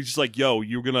 He's just like, yo,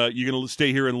 you're gonna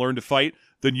stay here and learn to fight?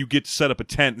 Then you get to set up a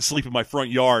tent and sleep in my front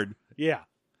yard. Yeah.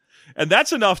 And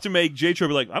that's enough to make J-Tro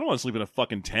be like, I don't want to sleep in a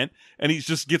fucking tent. And he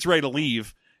just gets ready to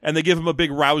leave. And they give him a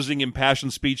big rousing,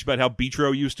 impassioned speech about how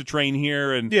Betro used to train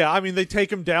here. And yeah, I mean, they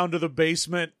take him down to the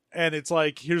basement, and it's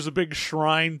like, here's a big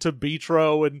shrine to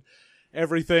Betro and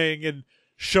everything, and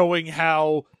showing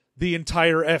how the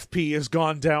entire FP has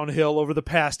gone downhill over the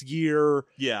past year.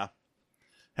 Yeah.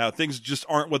 How things just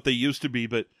aren't what they used to be,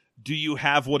 but do you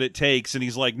have what it takes? And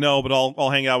he's like, no, but I'll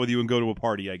hang out with you and go to a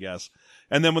party, I guess.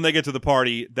 And then when they get to the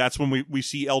party, that's when we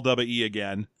see LWE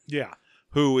again. Yeah.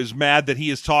 Who is mad that he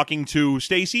is talking to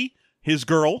Stacy, his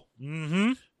girl.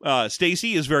 Mm-hmm.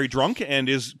 Stacy is very drunk and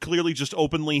is clearly just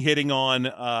openly hitting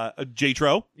on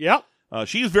J-Tro. Yep.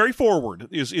 She is very forward,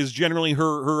 is generally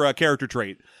her character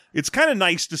trait. It's kind of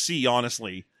nice to see,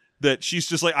 honestly, that she's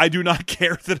just like, I do not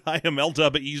care that I am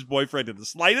LWE's boyfriend in the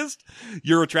slightest.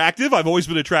 You're attractive. I've always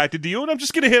been attracted to you, and I'm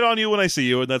just going to hit on you when I see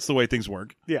you, and that's the way things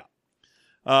work. Yeah.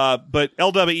 But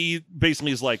LWE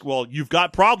basically is like, well, you've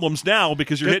got problems now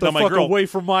because you're hitting on my girl. Get the fuck away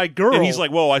from my girl. And he's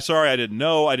like, whoa, sorry, I didn't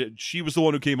know. She was the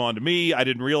one who came on to me. I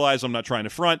didn't realize. I'm not trying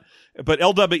to front. But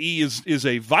LWE is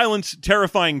a violent,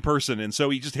 terrifying person, and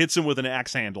so he just hits him with an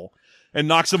axe handle and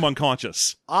knocks him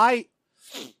unconscious. I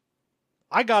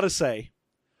gotta say,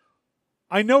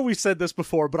 I know we said this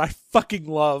before, but I fucking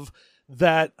love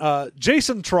that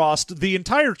Jason Trost, the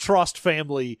entire Trost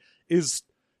family, is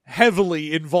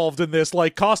heavily involved in this,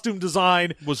 like costume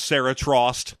design, was Sarah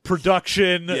Trost,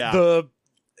 production. Yeah. The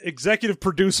executive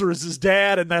producer is his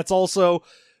dad, and that's also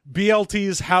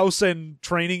BLT's house and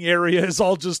training area is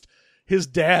all just his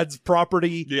dad's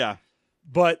property. Yeah.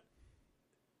 But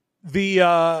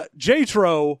the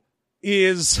J-Tro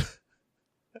is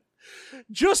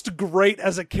just great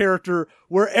as a character,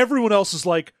 where everyone else is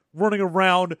like running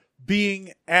around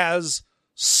being as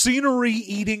scenery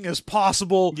eating as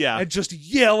possible, yeah, and just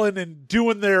yelling and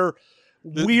doing their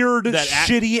weird,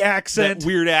 shitty accent. That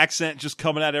weird accent just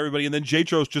coming at everybody. And then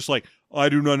J-Tro's just like, I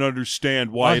do not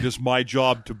understand why it is my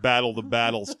job to battle the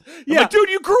battles. I'm like, dude,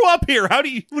 you grew up here. How do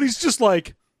you... But he's just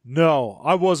like, no,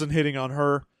 I wasn't hitting on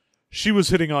her. She was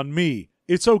hitting on me.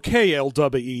 It's okay,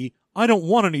 LWE. I don't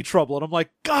want any trouble. And I'm like,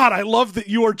 God, I love that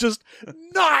you are just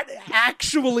not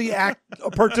actually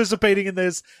participating in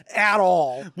this at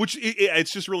all. Which,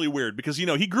 it's just really weird because, you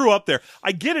know, he grew up there.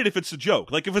 I get it if it's a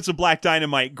joke. Like, if it's a Black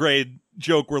Dynamite grade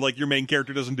joke where, like, your main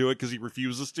character doesn't do it because he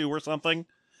refuses to or something.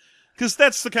 Because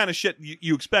that's the kind of shit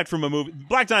you expect from a movie.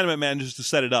 Black Dynamite manages to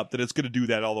set it up that it's going to do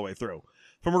that all the way through.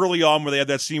 From early on where they have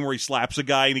that scene where he slaps a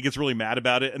guy and he gets really mad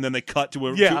about it, and then they cut to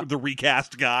the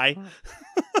recast guy.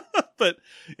 But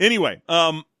anyway,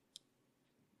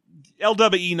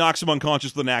 LWE knocks him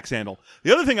unconscious with an axe handle.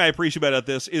 The other thing I appreciate about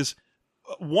this is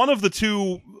one of the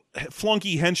two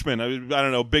flunky henchmen, I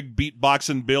don't know, Big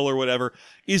Beatboxing Bill or whatever,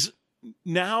 is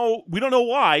now, we don't know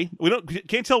why,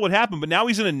 can't tell what happened, but now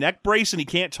he's in a neck brace and he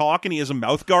can't talk and he has a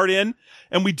mouth guard in,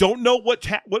 and we don't know what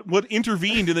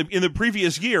intervened in the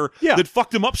previous year that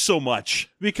fucked him up so much.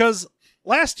 Because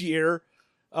last year,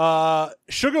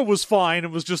 Suga was fine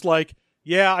and was just like,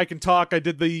 yeah, I can talk. I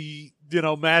did the,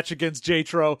 match against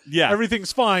J-Tro. Yeah.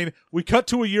 Everything's fine. We cut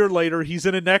to a year later. He's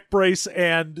in a neck brace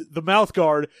and the mouth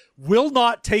guard will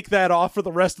not take that off for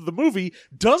the rest of the movie,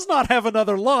 does not have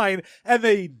another line, and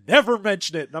they never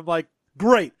mention it. And I'm like,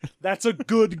 great. That's a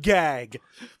good gag.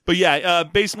 But yeah,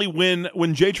 basically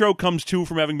when J-Tro comes to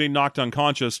from having been knocked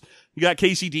unconscious, you got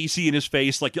KCDC in his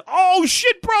face like, oh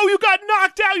shit, bro, you got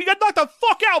knocked out. You got knocked the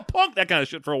fuck out, punk. That kind of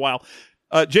shit for a while.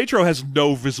 J-Tro has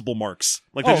no visible marks.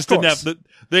 Like they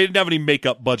didn't have any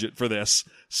makeup budget for this.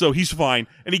 So he's fine.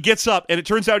 And he gets up and it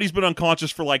turns out he's been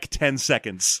unconscious for like 10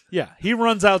 seconds. Yeah. He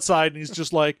runs outside and he's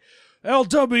just like,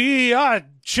 LWE, I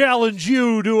challenge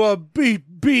you to a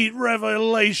beat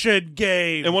revelation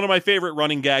game. And one of my favorite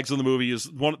running gags in the movie is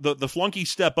the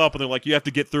flunkies step up and they're like, you have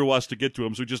to get through us to get to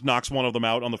him. So he just knocks one of them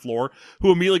out on the floor,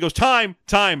 who immediately goes, time.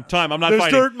 I'm not There's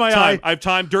fighting. Dirt in my time. eye. I have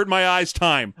time. Dirt in my eyes.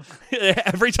 Time.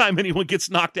 Every time anyone gets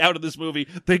knocked out of this movie,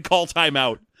 they call time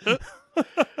out.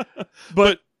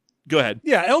 But go ahead.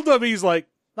 Yeah, LWE's like,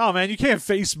 oh man, you can't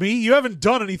face me. You haven't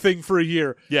done anything for a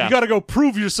year. Yeah. You got to go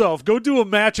prove yourself. Go do a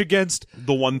match against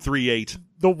the 138.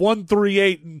 The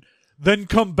 138 and then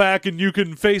come back and you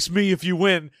can face me if you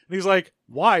win. And he's like,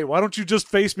 why? Why don't you just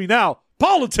face me now?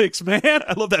 Politics, man.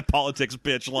 I love that politics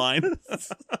bitch line.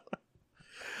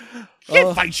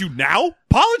 Can't fight you now.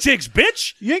 Politics,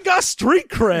 bitch. You ain't got street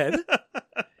cred.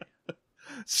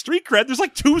 Street cred? There's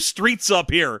like 2 streets up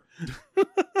here.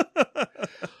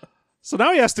 So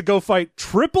now he has to go fight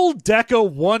Triple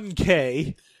Deca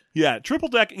 1K. Yeah, Triple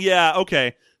Deca. Yeah,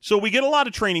 okay. So we get a lot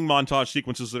of training montage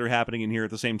sequences that are happening in here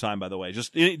at the same time, by the way.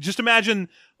 Just imagine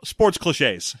sports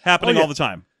cliches happening all the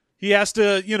time. He has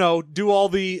to, do all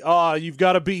the, you've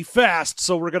got to be fast,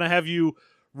 so we're going to have you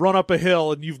run up a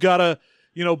hill, and you've got to,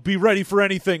 be ready for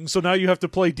anything, so now you have to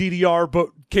play DDR, but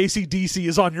KCDC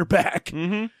is on your back.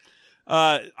 Mm-hmm.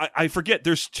 I forget,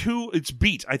 there's 2, it's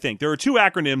BEAT, I think. There are 2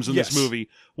 acronyms in this movie.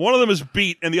 One of them is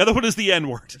BEAT, and the other one is the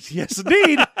N-word. Yes,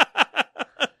 indeed.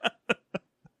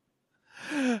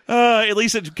 At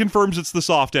least it confirms it's the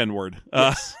soft N-word.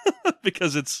 Yes.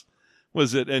 Because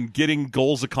and getting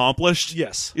goals accomplished?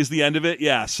 Yes. Is the end of it?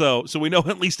 Yeah, so we know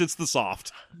at least it's the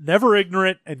soft. Never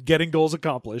ignorant and getting goals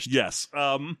accomplished. Yes.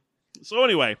 So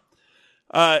anyway,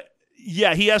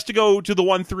 he has to go to the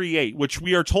 138, which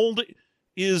we are told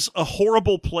is a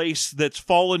horrible place that's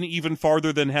fallen even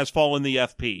farther than has fallen the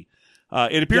FP.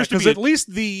 It appears to be at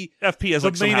least the FP has the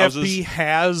like some main houses. FP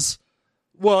has.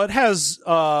 Well, it has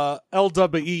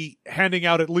LWE handing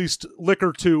out at least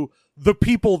liquor to the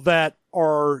people that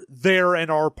are there and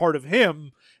are part of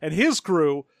him and his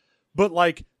crew, but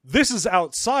like this is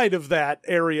outside of that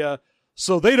area,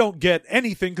 so they don't get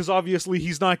anything because obviously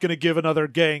he's not going to give another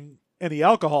gang any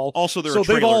alcohol. Also,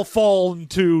 they've all fallen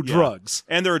to drugs,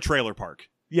 and they're a trailer park.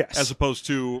 Yes, as opposed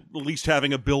to at least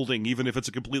having a building, even if it's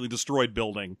a completely destroyed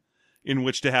building, in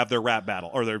which to have their rap battle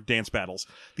or their dance battles.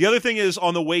 The other thing is,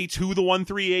 on the way to the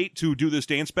 138 to do this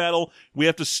dance battle, we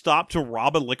have to stop to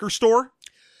rob a liquor store.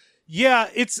 Yeah,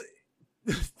 it's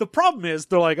the problem is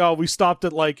they're like, oh, we stopped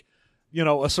at like,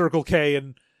 a Circle K,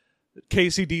 and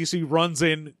KCDC runs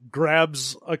in,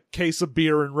 grabs a case of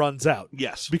beer, and runs out.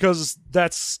 Yes, because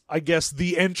that's, I guess,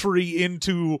 the entry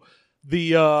into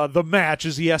the match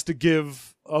is he has to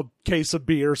give a case of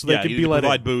beer so they can be let in.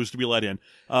 Provide booze to be let in.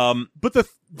 But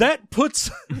that puts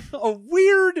a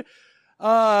weird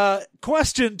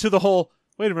question to the whole.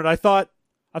 Wait a minute! I thought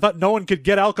no one could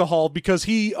get alcohol because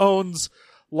he owns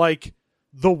like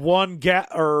the one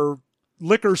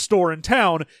liquor store in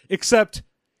town, except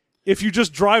if you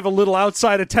just drive a little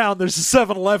outside of town, there's a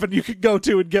 7-Eleven you can go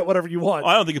to and get whatever you want.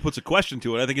 I don't think it puts a question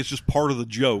to it. I think it's just part of the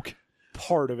joke.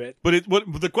 Part of it. But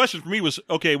the question for me was,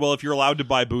 okay, well, if you're allowed to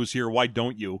buy booze here, why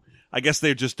don't you? I guess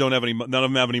they just don't have none of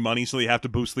them have any money, so they have to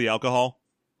boost the alcohol.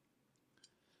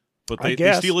 But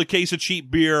they steal a case of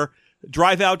cheap beer,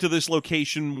 drive out to this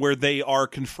location where they are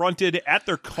confronted at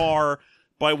their car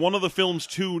by one of the film's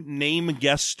 2 name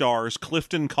guest stars,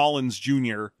 Clifton Collins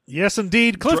Jr. Yes,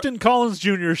 indeed. Clifton Collins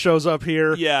Jr. shows up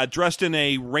here. Yeah, dressed in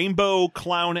a rainbow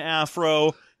clown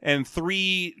afro and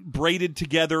 3 braided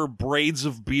together braids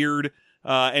of beard.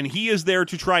 And he is there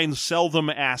to try and sell them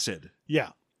acid. Yeah.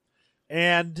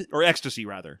 Or ecstasy,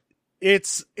 rather.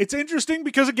 It's interesting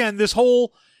because, again, this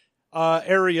whole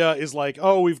area is like,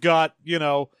 oh, we've got,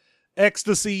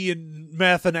 ecstasy and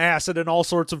meth and acid and all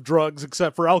sorts of drugs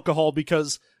except for alcohol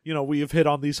because, we have hit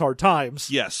on these hard times.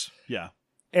 Yes. Yeah.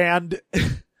 And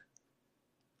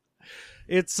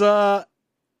it's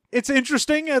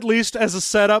interesting, at least as a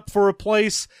setup for a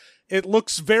place. It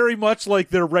looks very much like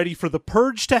they're ready for the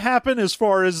purge to happen as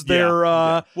far as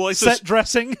their set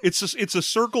dressing. It's a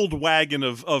circled wagon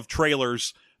of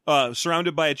trailers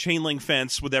surrounded by a chain link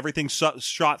fence with everything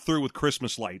shot through with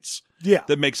Christmas lights. Yeah.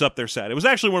 That makes up their set. It was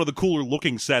actually one of the cooler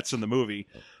looking sets in the movie.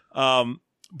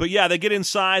 But yeah, they get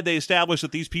inside. They establish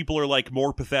that these people are like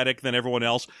more pathetic than everyone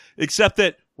else, except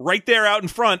that right there out in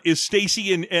front is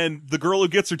Stacy and the girl who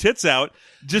gets her tits out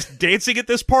just dancing at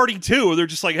this party too. They're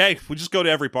just like, hey, we just go to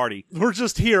every party. We're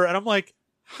just here. And I'm like,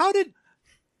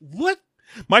 what?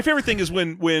 My favorite thing is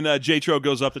when J-Tro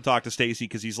goes up to talk to Stacy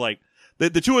because he's like, the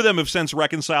 2 of them have since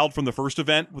reconciled from the first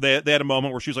event. They had a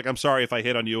moment where she was like, I'm sorry if I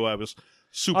hit on you. I was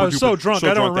so drunk.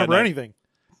 I don't remember anything.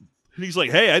 And he's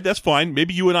like, hey, that's fine.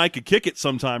 Maybe you and I could kick it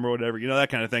sometime or whatever, that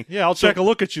kind of thing. Yeah, I'll check a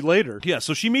look at you later. Yeah,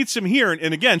 so she meets him here,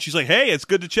 and again, she's like, hey, it's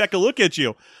good to check a look at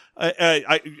you.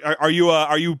 Are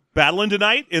you battling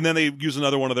tonight? And then they use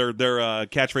another one of their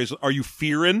catchphrases. Are you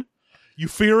fearing? You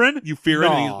fearing? You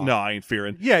fearing? No, I ain't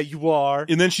fearing. Yeah, you are.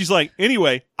 And then she's like,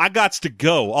 anyway, I gots to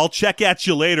go. I'll check at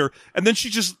you later. And then she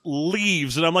just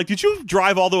leaves. And I'm like, did you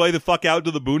drive all the way the fuck out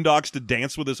to the boondocks to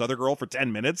dance with this other girl for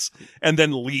 10 minutes and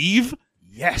then leave?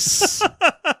 Yes.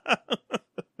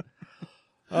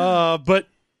 But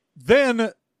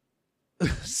then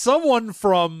someone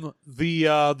from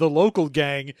the local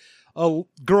gang, a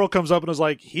girl comes up and is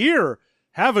like, here,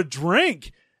 have a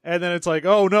drink. And then it's like,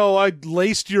 oh no, I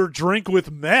laced your drink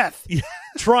with meth.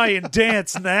 Try and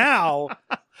dance now.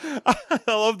 I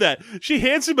love that. She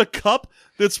hands him a cup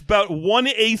that's about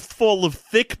 1/8 full of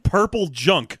thick purple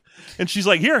junk. And she's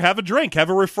like, here, have a drink. Have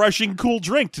a refreshing, cool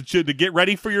drink to get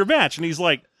ready for your match. And he's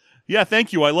like, yeah,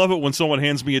 thank you. I love it when someone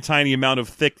hands me a tiny amount of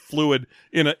thick fluid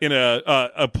in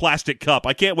a plastic cup.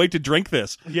 I can't wait to drink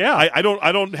this. Yeah. I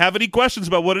don't have any questions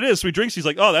about what it is. So he drinks. He's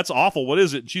like, oh, that's awful. What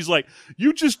is it? And she's like,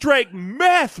 you just drank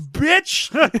meth,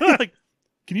 bitch. Like,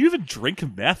 can you even drink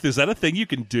meth? Is that a thing you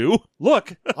can do?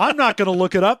 Look, I'm not going to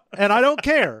look it up, and I don't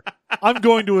care. I'm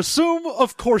going to assume,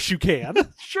 of course you can.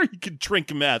 Sure, you can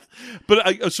drink meth. But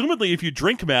assumedly, if you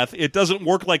drink meth, it doesn't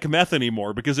work like meth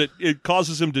anymore because it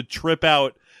causes him to trip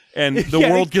out and the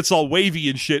world gets all wavy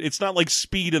and shit. It's not like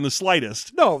speed in the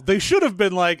slightest. No, they should have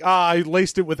been like, I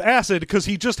laced it with acid because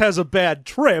he just has a bad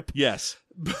trip. Yes.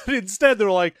 But instead,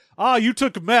 they're like, you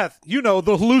took meth. The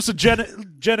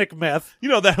hallucinogenic meth.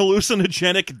 That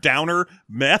hallucinogenic downer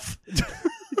meth?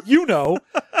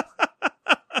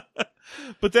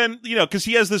 But then, because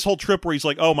he has this whole trip where he's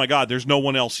like, oh my God, there's no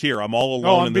one else here. I'm all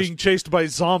alone. I'm being chased by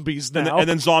zombies now. And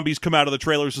then zombies come out of the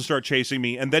trailers and start chasing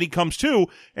me. And then he comes to,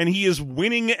 and he is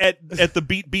winning at the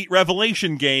beat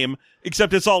Revelation game,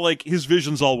 except it's all like his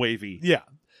vision's all wavy. Yeah.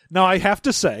 Now, I have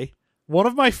to say, one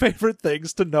of my favorite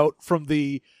things to note from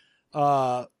the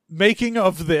making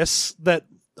of this, that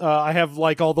I have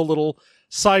like all the little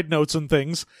side notes and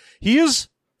things, he is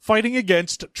fighting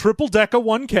against Triple Deca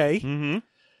 1K. Mm-hmm.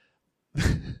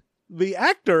 The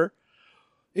actor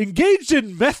engaged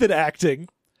in method acting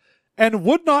and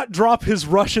would not drop his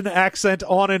Russian accent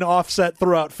on and offset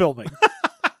throughout filming.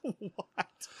 What?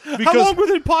 How long would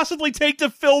it possibly take to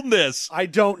film this? I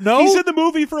don't know. He's in the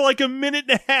movie for like a minute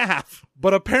and a half.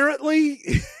 But apparently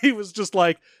he was just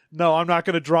like, no, I'm not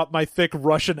going to drop my thick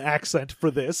Russian accent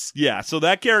for this. Yeah, so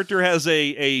that character has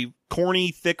a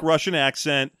corny, thick Russian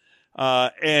accent.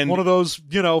 And one of those,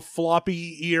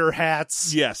 floppy ear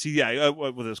hats. Yes, yeah.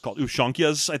 What is it called?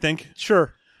 Ushankyas, I think.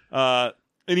 Sure.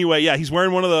 Anyway, yeah, he's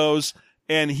wearing one of those,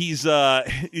 and he's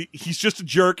just a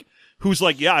jerk who's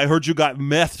like, yeah, I heard you got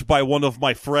methed by one of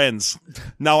my friends.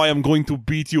 Now I am going to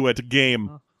beat you at a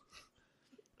game.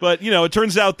 But, it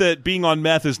turns out that being on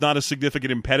meth is not a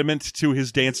significant impediment to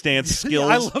his dance skills.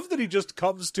 I love that he just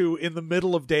comes to in the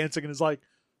middle of dancing and is like,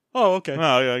 oh, okay.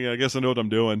 Oh, yeah, I guess I know what I'm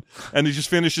doing. And he just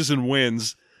finishes and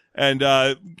wins. And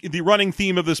the running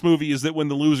theme of this movie is that when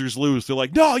the losers lose, they're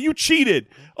like, no, you cheated.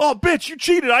 Oh, bitch, you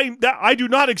cheated. I do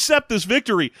not accept this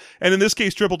victory. And in this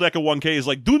case, Triple Decker 1K is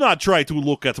like, do not try to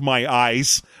look at my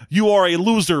eyes. You are a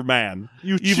loser, man.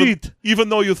 You cheat. Even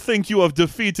though you think you have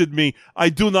defeated me, I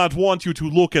do not want you to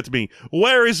look at me.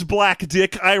 Where is Black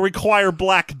Dick? I require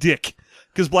Black Dick.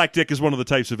 Because Black Dick is one of the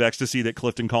types of ecstasy that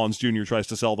Clifton Collins Jr. tries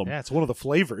to sell them. Yeah, it's one of the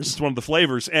flavors. It's one of the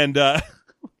flavors. And,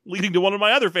 leading to one of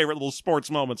my other favorite little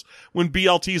sports moments when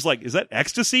BLT's like, is that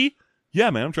ecstasy? Yeah,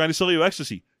 man, I'm trying to sell you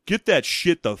ecstasy. Get that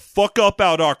shit the fuck up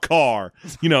out our car.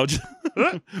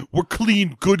 We're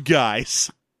clean, good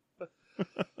guys.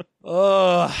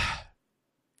 So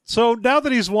now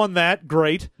that he's won that,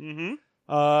 great. Mm-hmm.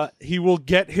 He will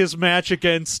get his match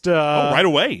against right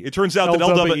away. It turns out that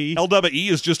LWE. LWE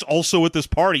is just also at this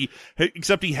party,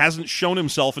 except he hasn't shown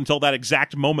himself until that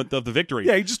exact moment of the victory.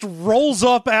 Yeah, he just rolls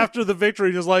up after the victory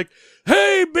and is like,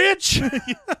 hey, bitch!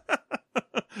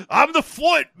 I'm the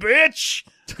Foot, bitch!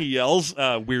 He yells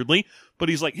weirdly, but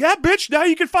he's like, yeah, bitch, now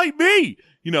you can fight me!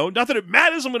 Not that it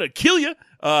matters, I'm going to kill you.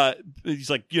 He's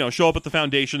like, show up at the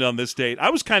foundation on this date. I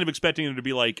was kind of expecting it to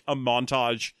be like a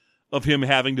montage of him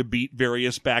having to beat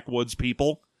various backwoods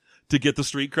people to get the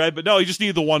street cred, but no, he just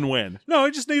needed the one win. No,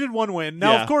 he just needed one win.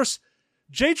 Now, Yeah. Of course,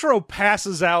 J-Tro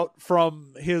passes out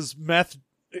from his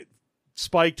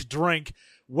meth-spiked drink,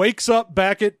 wakes up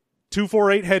back at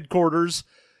 248 headquarters,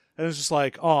 and is just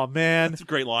like, oh, man. That's a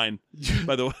great line,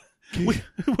 by the way.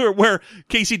 Where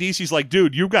KCDC's like,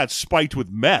 dude, you got spiked with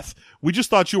meth. We just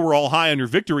thought you were all high on your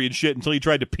victory and shit until you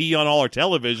tried to pee on all our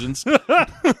televisions.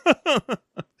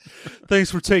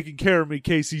 Thanks for taking care of me,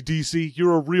 KCDC.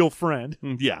 You're a real friend.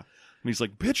 Yeah. And he's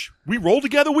like, bitch, we roll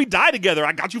together, we die together.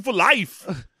 I got you for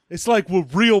life. It's like we're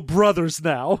real brothers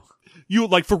now. You,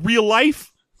 like, for real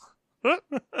life?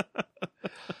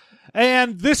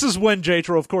 And this is when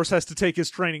J-Tro, of course, has to take his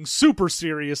training super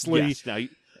seriously. Yes. Now,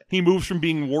 he moves from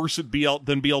being worse at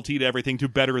than BLT to everything to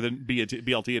better than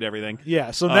BLT at everything.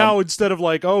 Yeah, so now instead of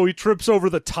like, oh, he trips over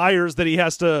the tires that he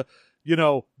has to,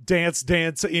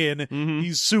 dance in,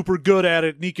 he's super good at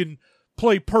it, and he can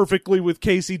play perfectly with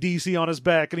KCDC on his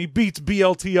back, and he beats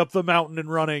BLT up the mountain and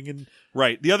running. And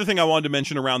Right. The other thing I wanted to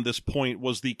mention around this point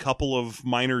was the couple of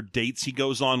minor dates he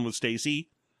goes on with Stacy,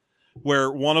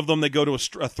 where one of them, they go to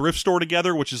a thrift store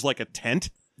together, which is like a tent.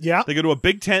 yeah, They go to a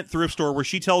big tent thrift store where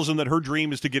she tells him that her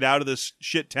dream is to get out of this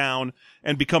shit town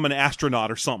and become an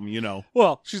astronaut or something,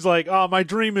 well, she's like, my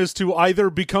dream is to either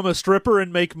become a stripper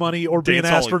and make money or be an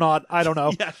Dance astronaut. I don't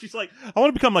know. Yeah, she's like, I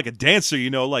want to become like a dancer,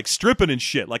 like stripping and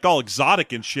shit, like all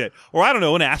exotic and shit. Or I don't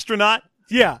know, an astronaut.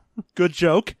 Yeah, good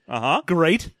joke. Uh-huh.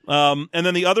 Great. And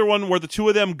then the other one where the two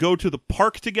of them go to the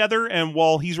park together, and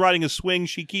while he's riding a swing,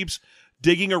 she keeps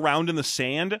digging around in the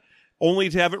sand, only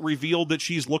to have it revealed that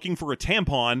she's looking for a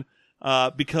tampon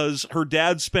because her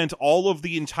dad spent all of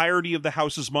the entirety of the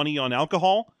house's money on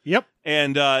alcohol. Yep.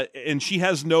 And she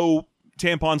has no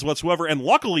tampons whatsoever. And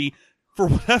luckily, for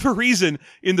whatever reason,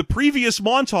 in the previous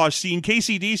montage scene,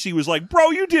 KCDC was like, bro,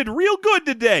 you did real good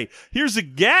today. Here's a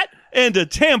gat and a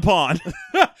tampon.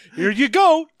 Here you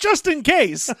go, just in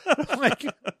case. Like,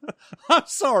 I'm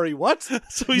sorry, what? So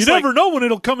You he's never know when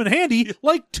it'll come in handy,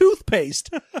 like toothpaste.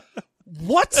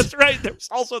 What? That's right. There's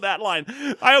also that line.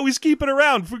 I always keep it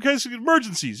around for case of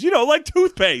emergencies, like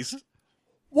toothpaste.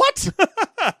 What?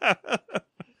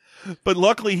 But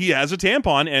luckily he has a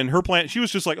tampon, and her plan, she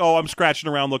was just like, oh, I'm scratching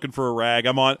around looking for a rag.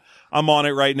 I'm on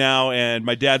it right now, and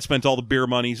my dad spent all the beer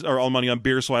money, or all money on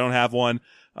beer, so I don't have one.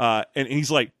 And he's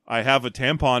like, I have a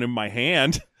tampon in my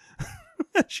hand.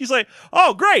 She's like,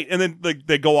 oh, great. And then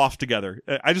they go off together.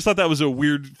 I just thought that was a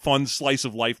weird, fun slice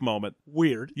of life moment.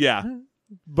 Weird. Yeah.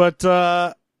 But,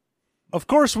 of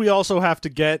course, we also have to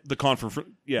get The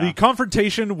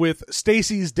confrontation with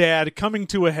Stacy's dad coming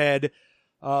to a head.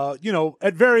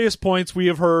 At various points we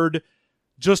have heard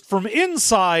just from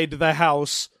inside the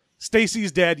house,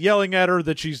 Stacy's dad yelling at her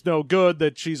that she's no good,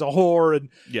 that she's a whore, and,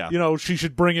 Yeah. she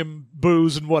should bring him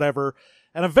booze and whatever.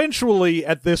 And eventually,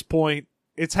 at this point,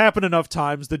 it's happened enough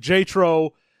times that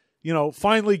J-Tro,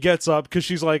 finally gets up because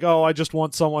she's like, oh,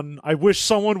 I wish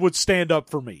someone would stand up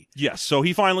for me. Yes. So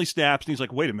he finally snaps, and he's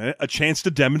like, wait a minute, a chance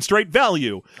to demonstrate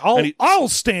value. And he I'll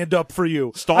stand up for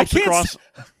you. stomps across.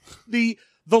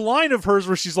 The line of hers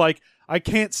where she's like, I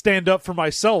can't stand up for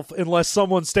myself unless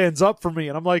someone stands up for me.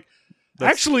 And I'm like,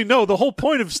 actually, no, the whole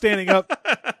point of standing up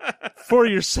for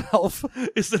yourself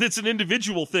is that it's an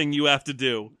individual thing you have to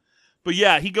do. But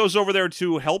yeah, he goes over there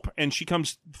to help, and she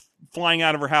comes flying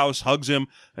out of her house, hugs him,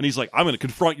 and he's like, I'm going to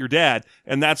confront your dad.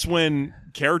 And that's when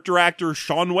character actor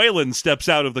Sean Whalen steps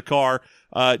out of the car,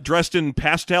 dressed in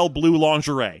pastel blue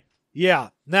lingerie. Yeah.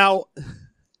 Now,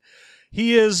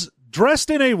 he is dressed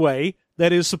in a way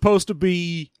that is supposed to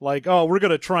be like, oh, we're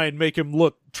going to try and make him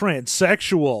look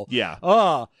transsexual.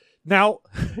 Yeah. Now,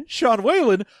 Sean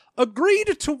Whalen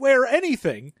agreed to wear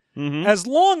anything as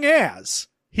long as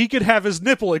he could have his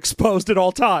nipple exposed at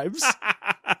all times.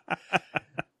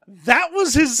 That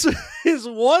was his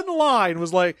one line,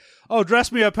 was like, oh,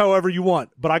 dress me up however you want,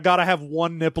 but I gotta have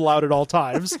one nipple out at all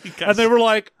times. And they were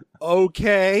like,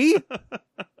 okay.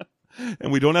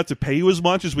 And we don't have to pay you as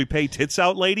much as we pay Tits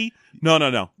Out Lady?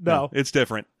 No. It's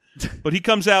different. But he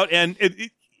comes out, and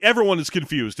everyone is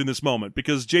confused in this moment,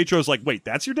 because J-Tro's like, wait,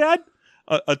 that's your dad?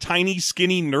 A tiny,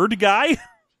 skinny nerd guy?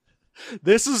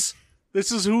 This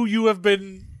is who you have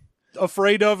been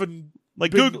afraid of, and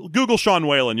like Google Sean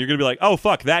Whalen. You're going to be like, oh,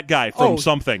 fuck, that guy from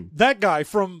something. That guy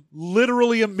from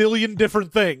literally a million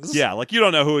different things. Yeah, like you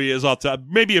don't know who he is off top.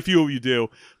 Maybe a few of you do,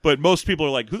 but most people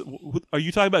are like, who, are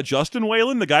you talking about Justin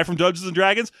Whalen, the guy from Dungeons and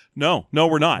Dragons? No,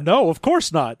 we're not. No, of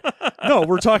course not. No,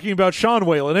 we're talking about Sean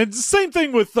Whalen. And same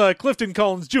thing with Clifton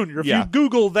Collins Jr. If you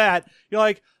Google that, you're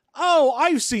like, oh,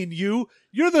 I've seen you.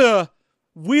 You're the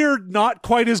weird, not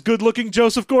quite as good-looking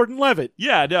Joseph Gordon-Levitt.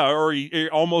 Yeah, no, or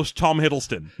almost Tom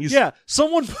Hiddleston.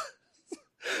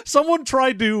 Someone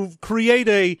tried to create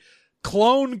a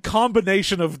clone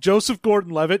combination of Joseph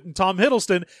Gordon-Levitt and Tom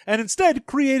Hiddleston, and instead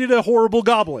created a horrible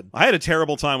goblin. I had a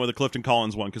terrible time with the Clifton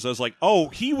Collins one, because I was like, oh,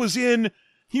 he was in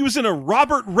a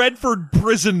Robert Redford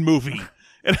prison movie.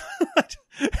 And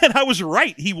I was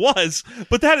right, he was,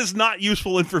 but that is not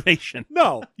useful information.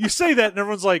 No, you say that and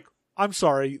everyone's like, I'm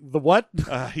sorry, the what?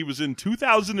 He was in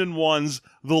 2001's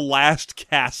The Last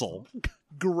Castle.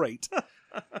 Great.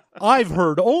 I've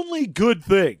heard only good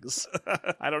things.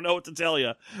 I don't know what to tell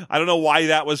you. I don't know why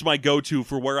that was my go-to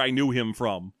for where I knew him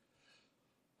from.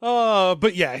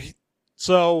 But yeah,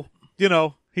 so,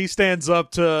 he stands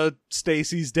up to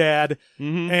Stacy's dad,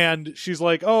 and she's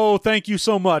like, oh, thank you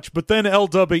so much. But then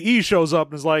LWE shows up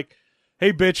and is like,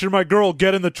 hey, bitch, you're my girl,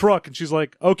 get in the truck. And she's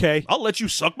like, okay. I'll let you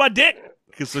suck my dick.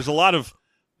 Because there's a lot of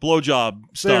blowjob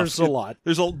stuff. There's a lot.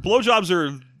 Blowjobs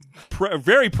are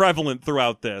very prevalent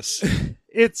throughout this.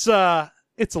 It's a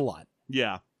lot.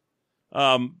 Yeah.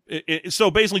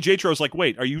 So basically, J-Tro's like,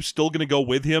 wait, are you still going to go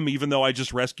with him, even though I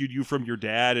just rescued you from your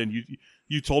dad, and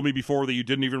you told me before that you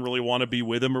didn't even really want to be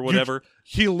with him or whatever?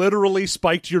 He literally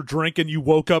spiked your drink, and you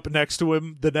woke up next to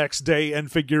him the next day and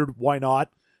figured, why not?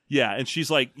 Yeah, and she's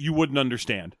like, you wouldn't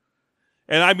understand.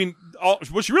 And I mean,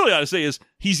 what you really ought to say is,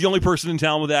 he's the only person in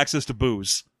town with access to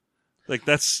booze. Like,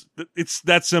 it's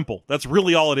that simple. That's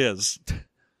really all it is.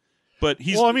 But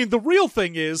well, I mean, the real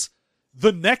thing is,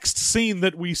 the next scene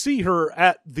that we see her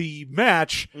at the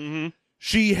match,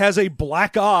 she has a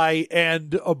black eye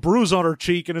and a bruise on her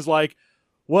cheek and is like,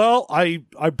 well, I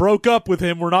broke up with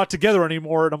him. We're not together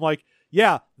anymore. And I'm like,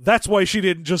 yeah, that's why she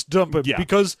didn't just dump him. Yeah.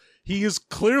 Because he is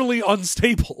clearly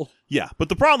unstable. Yeah, but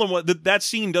the problem was that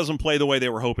scene doesn't play the way they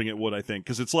were hoping it would, I think.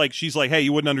 Because it's like, she's like, hey,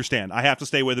 you wouldn't understand. I have to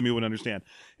stay with him. You wouldn't understand.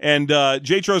 And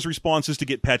J-Tro's response is to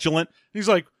get petulant. He's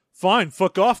like, fine,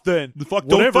 fuck off then.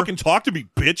 Don't fucking talk to me,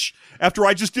 bitch. After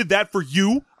I just did that for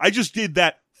you, I just did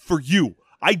that for you.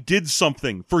 I did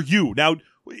something for you. Now,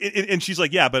 and she's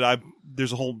like, yeah, but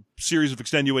there's a whole series of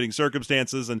extenuating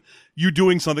circumstances, and you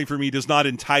doing something for me does not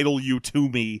entitle you to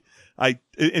me.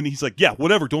 And he's like, yeah,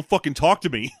 whatever, don't fucking talk to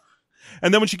me.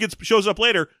 And then when she shows up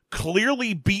later,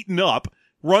 clearly beaten up,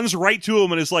 runs right to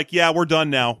him and is like, yeah, we're done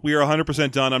now. We are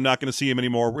 100% done. I'm not going to see him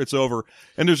anymore. It's over.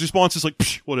 And his response is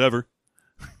like, whatever.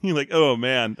 You're like, oh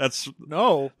man, this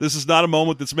is not a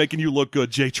moment that's making you look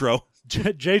good, J-Tro.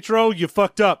 J-Tro, you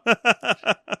fucked up.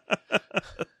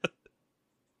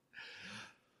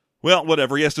 Well,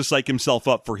 whatever. He has to psych himself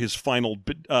up for his final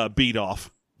beat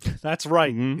off. That's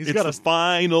right. Mm-hmm. It's the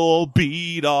final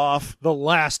beat off. The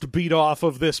last beat off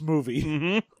of this movie.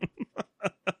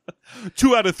 Mm-hmm.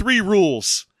 2 out of 3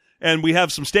 rules. And we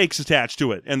have some stakes attached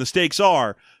to it. And the stakes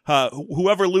are,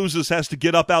 whoever loses has to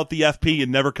get up out the FP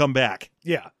and never come back.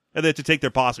 Yeah. And they have to take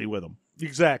their posse with them.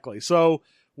 Exactly. So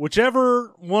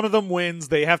whichever one of them wins,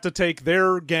 they have to take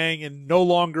their gang and no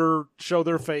longer show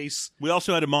their face. We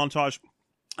also had a montage.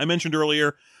 I mentioned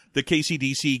earlier that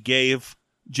KCDC gave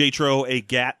J-Tro a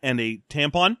GAT and a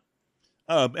tampon.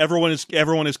 Everyone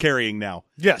is carrying now.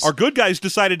 Yes. Our good guys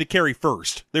decided to carry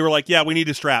first. They were like, yeah, we need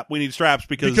a strap. We need straps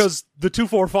because the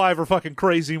 245 are fucking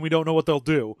crazy and we don't know what they'll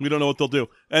do. We don't know what they'll do.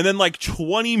 And then like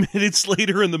 20 minutes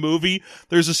later in the movie,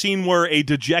 there's a scene where a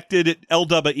dejected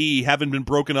LWE, having been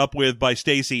broken up with by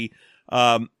Stacy,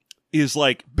 is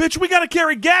like, bitch, we gotta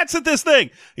carry gats at this thing.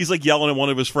 He's like yelling at one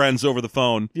of his friends over the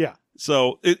phone. Yeah.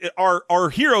 So our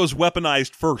heroes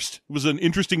weaponized first. It was an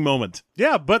interesting moment.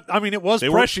 Yeah, but I mean, it was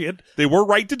prescient. They were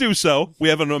right to do so. We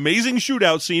have an amazing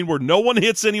shootout scene where no one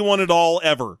hits anyone at all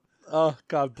ever. Oh,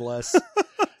 God bless.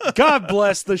 God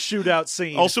bless the shootout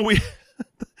scene. Also,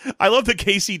 I love that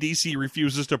KCDC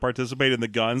refuses to participate in the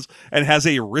guns and has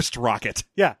a wrist rocket.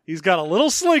 Yeah, he's got a little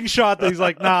slingshot that he's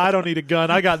like, nah, I don't need a gun.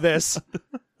 I got this.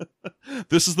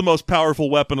 This is the most powerful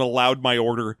weapon allowed my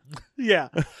order. Yeah.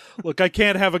 Look, I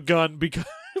can't have a gun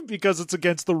because it's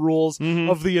against the rules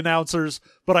of the announcers,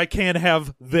 but I can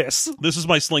have this. This is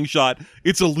my slingshot.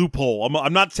 It's a loophole.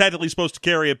 I'm not technically supposed to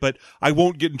carry it, but I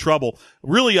won't get in trouble.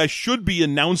 Really, I should be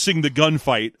announcing the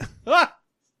gunfight. But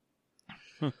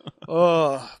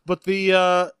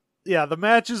the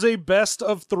match is a best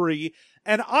of 3,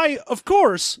 and I, of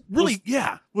course,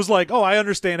 was like, oh, I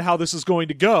understand how this is going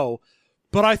to go,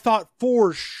 but I thought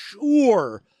for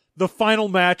sure the final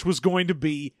match was going to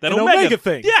be that an Omega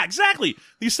thing. Yeah, exactly.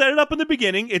 He set it up in the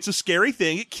beginning. It's a scary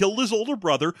thing. It killed his older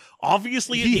brother.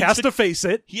 Obviously, he has to face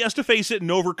it. He has to face it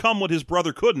and overcome what his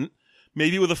brother couldn't.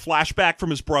 Maybe with a flashback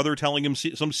from his brother telling him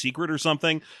some secret or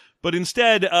something. But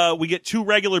instead, we get 2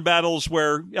 regular battles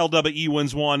where LWE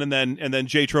wins one and then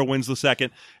J-Tro wins the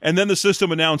second. And then the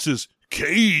system announces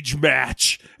cage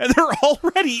match. And they're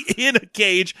already in a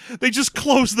cage. They just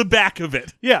close the back of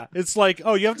it. Yeah, it's like,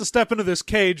 oh, you have to step into this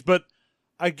cage, but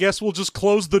I guess we'll just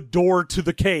close the door to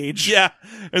the cage. Yeah.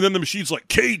 And then the machine's like,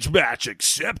 cage match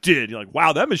accepted. You're like,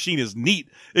 wow, that machine is neat.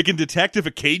 It can detect if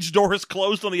a cage door is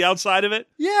closed on the outside of it.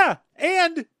 Yeah.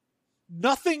 And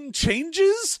nothing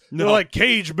changes? No. They're like,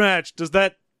 cage match. Does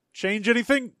that change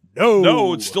anything? No.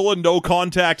 No, it's still a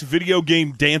no-contact video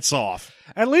game dance-off.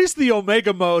 At least the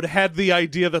Omega mode had the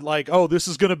idea that, like, oh, this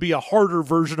is going to be a harder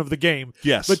version of the game.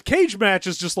 Yes. But cage match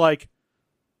is just like,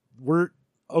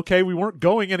 we weren't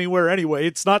going anywhere anyway.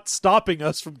 It's not stopping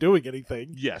us from doing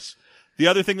anything. Yes. The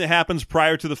other thing that happens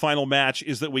prior to the final match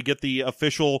is that we get the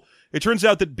official... It turns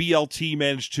out that BLT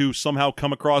managed to somehow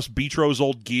come across Beatro's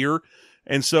old gear,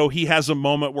 and so he has a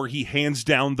moment where he hands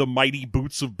down the mighty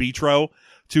boots of Beatro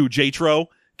to J-Tro,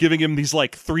 giving him these,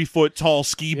 like, 3-foot tall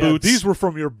ski boots. These were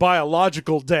from your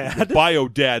biological dad. Bio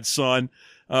dad, son.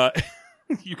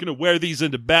 You can wear these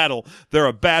into battle. They're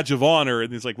a badge of honor.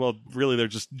 And he's like, well, really, they're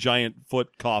just giant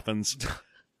foot coffins.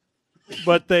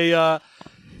 But they have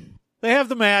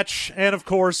the match, and of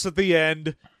course, at the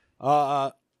end,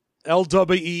 LWE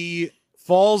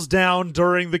falls down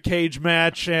during the cage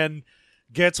match and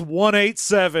gets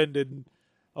 187, and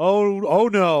oh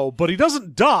no, but he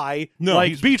doesn't die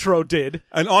like Beatro did.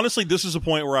 And honestly, this is a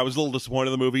point where I was a little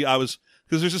disappointed in the movie.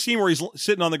 Because there's a scene where he's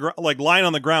sitting on the ground, like lying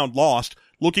on the ground, lost,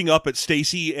 looking up at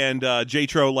Stacy and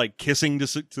J-Tro, like kissing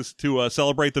to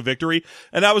celebrate the victory.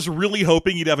 And I was really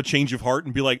hoping he'd have a change of heart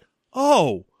and be like,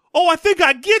 oh, I think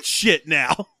I get shit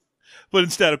now. But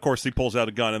instead, of course, he pulls out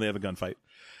a gun and they have a gunfight.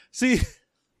 See,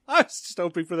 I was just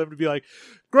hoping for them to be like,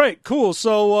 great, cool,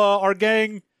 so our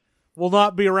gang will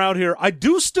not be around here. I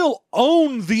do still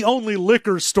own the only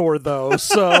liquor store, though,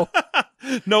 so...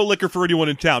 No liquor for anyone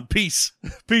in town. Peace.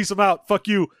 Peace, I'm out. Fuck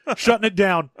you. Shutting it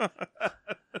down.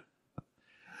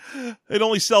 It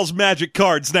only sells magic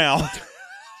cards now.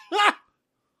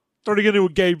 Turning into a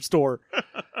game store.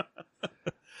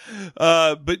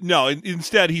 But no,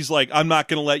 instead he's like, I'm not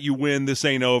going to let you win. This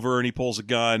ain't over. And he pulls a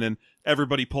gun and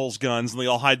everybody pulls guns and they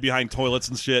all hide behind toilets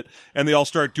and shit. And they all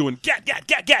start doing gat, gat,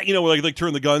 gat, gat. You know, like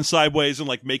turn the gun sideways and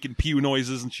like making pew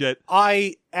noises and shit.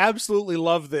 I absolutely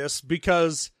love this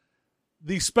because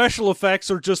the special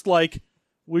effects are just like,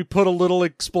 we put a little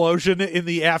explosion in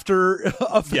the after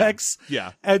effects.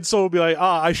 Yeah. And so it'll be like,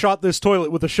 I shot this toilet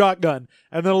with a shotgun,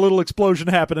 and then a little explosion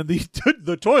happened, and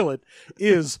the toilet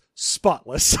is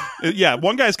spotless. Yeah,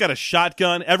 one guy's got a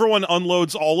shotgun. Everyone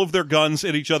unloads all of their guns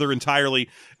at each other entirely,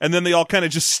 and then they all kind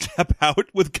of just step out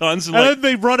with guns. And then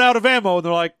they run out of ammo, and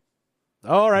they're like,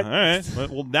 all right.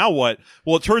 Well, now what?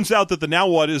 Well, it turns out that the now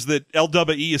what is that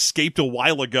LWE escaped a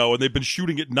while ago, and they've been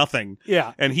shooting at nothing.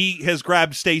 Yeah. And he has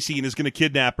grabbed Stacy and is going to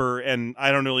kidnap her, and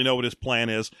I don't really know what his plan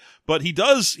is. But he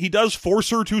does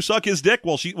force her to suck his dick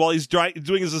while he's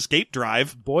doing his escape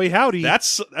drive. Boy, howdy.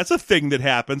 That's a thing that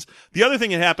happens. The other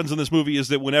thing that happens in this movie is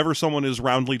that whenever someone is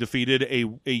roundly defeated,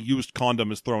 a used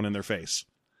condom is thrown in their face.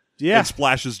 Yeah. And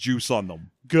splashes juice on them.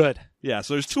 Good. Yeah,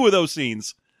 so there's 2 of those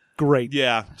scenes. Great.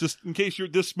 Yeah, just in case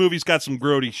this movie's got some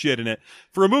grody shit in it.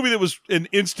 For a movie that was an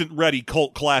instant ready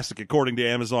cult classic, according to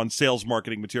Amazon sales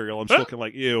marketing material, I'm still kind of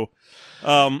like, ew.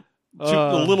 A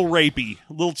little rapey.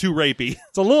 A little too rapey.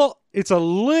 It's a little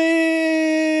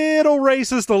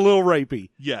racist, a little rapey.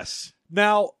 Yes.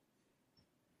 Now,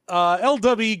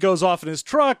 LWE goes off in his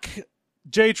truck.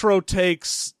 J-Tro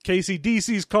takes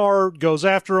KCDC's car, goes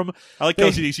after him. I like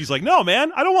KCDC's like, no,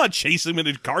 man, I don't want to chase him in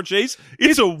a car chase.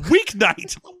 It's a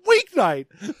weeknight.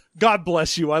 Weeknight. God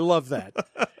bless you. I love that.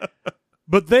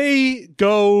 But they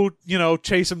go,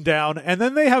 chase him down, and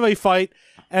then they have a fight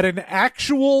at an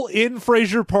actual in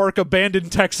Fraser Park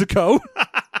abandoned Texaco.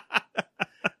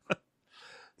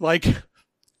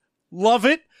 Love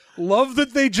it. Love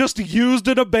that they just used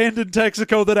an abandoned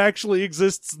Texaco that actually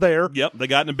exists there. Yep, they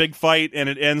got in a big fight, and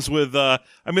it ends with,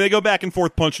 they go back and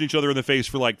forth punching each other in the face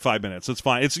for like 5 minutes. It's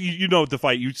fine. It's you know the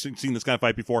fight. You've seen this kind of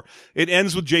fight before. It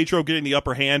ends with J-Tro getting the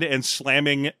upper hand and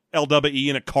slamming LWE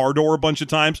in a car door a bunch of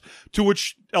times, to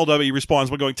which LWE responds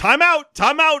by going, time out,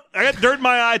 I got dirt in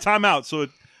my eye, time out. So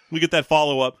we get that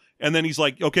follow-up, and then he's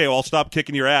like, okay, well, I'll stop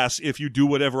kicking your ass if you do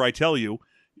whatever I tell you.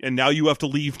 And now you have to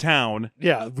leave town.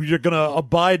 Yeah, you're going to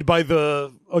abide by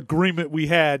the agreement we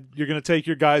had. You're going to take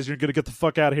your guys, you're going to get the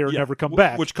fuck out of here and never come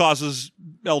back. Which causes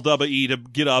LWE to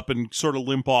get up and sort of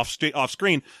limp off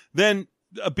screen. Then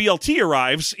a BLT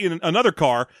arrives in another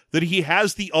car that he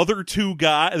has the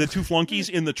two flunkies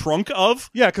in the trunk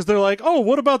of. Yeah, because they're like, oh,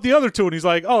 what about the other two? And he's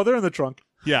like, oh, they're in the trunk.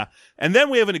 Yeah. And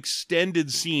then we have an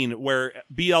extended scene where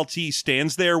BLT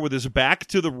stands there with his back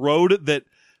to the road that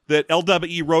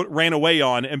LWE ran away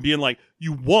on, and being like,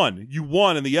 you won,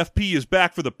 and the FP is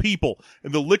back for the people,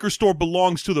 and the liquor store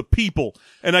belongs to the people.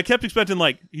 And I kept expecting,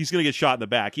 he's going to get shot in the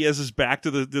back. He has his back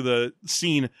to the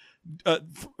scene,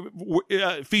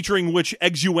 featuring which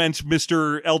exuent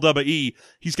Mr. LWE.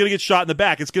 He's going to get shot in the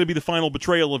back. It's going to be the final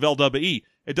betrayal of LWE.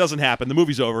 It doesn't happen. The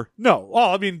movie's over. No.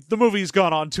 Oh, the movie's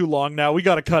gone on too long now. We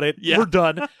got to cut it. Yeah. We're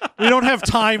done. We don't have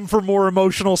time for more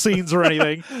emotional scenes or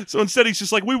anything. So instead, he's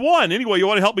just like, we won. Anyway, you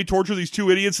want to help me torture these two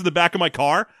idiots in the back of my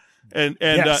car? And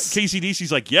yes.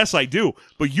 KCDC's like, yes, I do.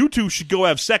 But you two should go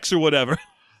have sex or whatever.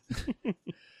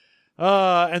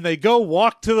 And they go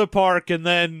walk to the park, and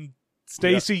then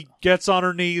Stacy gets on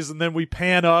her knees, and then we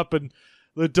pan up, and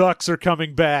the ducks are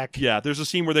coming back. Yeah, there's a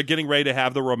scene where they're getting ready to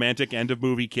have the romantic end of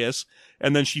movie kiss,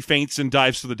 and then she faints and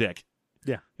dives to the dick.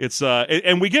 Yeah. It's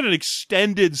and we get an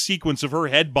extended sequence of her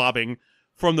head bobbing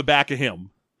from the back of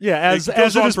him. Yeah, as it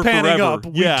is panning forever. up,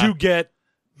 we do get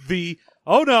the,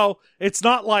 oh no, it's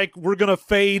not like we're going to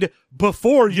fade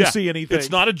before you see anything. It's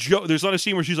not a joke. There's not a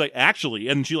scene where she's like, actually,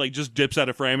 and she just dips out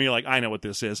of frame, and you're like, I know what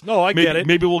this is. No, get it.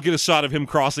 Maybe we'll get a shot of him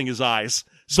crossing his eyes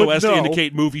to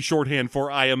indicate movie shorthand for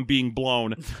I am being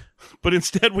blown. But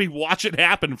instead, we watch it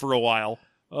happen for a while.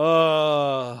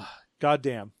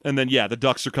 Goddamn. And then, the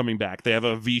ducks are coming back. They have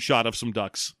a V shot of some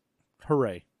ducks.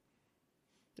 Hooray.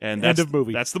 And end of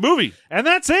movie. That's the movie. And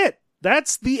that's it.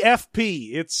 That's the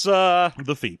FP. It's the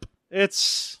FEEP.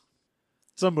 It's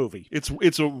a movie.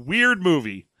 It's a weird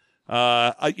movie.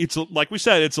 It's like we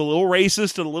said, it's a little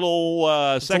racist and a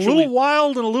little sexually, a little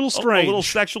wild and a little strange, a little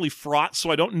sexually fraught. So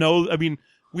I don't know.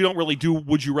 We don't really do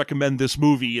would you recommend this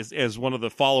movie as one of the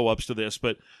follow-ups to this,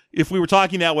 but if we were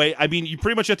talking that way, you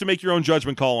pretty much have to make your own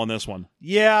judgment call on this one.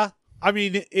 Yeah.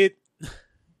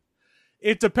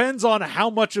 It depends on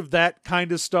how much of that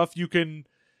kind of stuff you can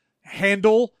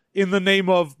handle in the name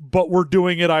of, but we're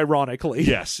doing it ironically.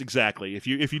 Yes, exactly. If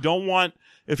you don't want,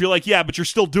 if you're like, yeah, but you're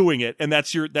still doing it, and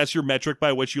that's your metric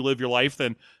by which you live your life,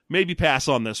 then maybe pass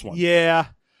on this one. Yeah.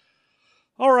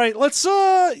 All right, let's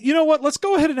you know what? Let's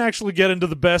go ahead and actually get into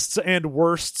the bests and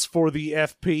worsts for the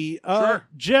FP. Sure.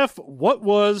 Jeff, what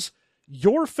was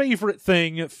your favorite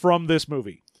thing from this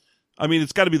movie?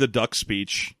 It's got to be the duck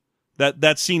speech.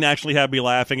 That scene actually had me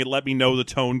laughing. It let me know the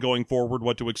tone going forward,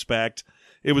 what to expect.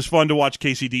 It was fun to watch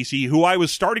KCDC, who I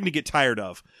was starting to get tired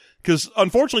of. Because,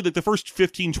 unfortunately, the first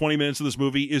 15, 20 minutes of this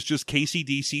movie is just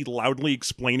KCDC loudly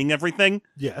explaining everything.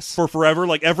 Yes. For forever.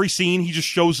 Like, every scene, he just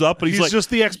shows up, and he's like... just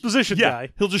the exposition guy.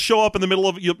 He'll just show up in the middle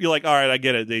of it. You're like, all right, I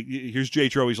get it. Here's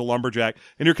J-Tro, he's a lumberjack.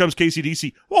 And here comes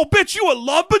KCDC. Oh, bitch, you a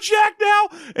lumberjack now?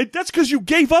 And that's because you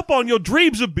gave up on your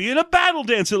dreams of being a battle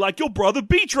dancer like your brother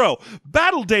Betro.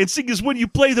 Battle dancing is when you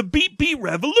play the Beat Beat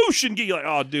Revolution. You're like,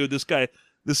 oh, dude, this guy...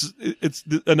 It's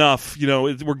enough,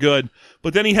 we're good.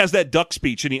 But then he has that duck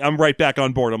speech, and I'm right back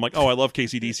on board. I'm like, oh, I love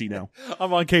KCDC now.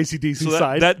 I'm on KCDC's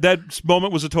side. That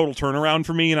moment was a total turnaround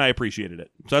for me, and I appreciated it.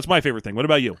 So that's my favorite thing. What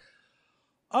about you?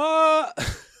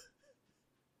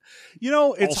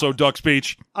 It's also duck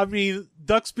speech.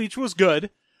 Duck speech was good.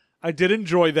 I did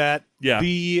enjoy that. Yeah.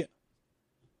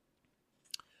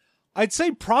 I'd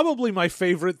say probably my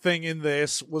favorite thing in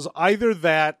this was either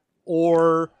that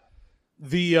or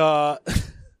the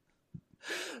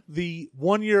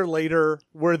 1 year later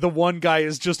where the one guy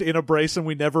is just in a brace and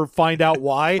we never find out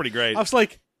why. Pretty great. I was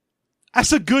like,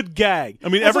 That's a good gag. I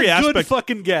mean, That's every a good aspect,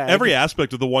 fucking gag. every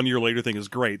aspect of the 1 year later thing is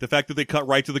great. The fact that they cut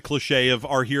right to the cliche of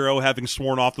our hero having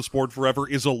sworn off the sport forever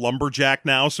is a lumberjack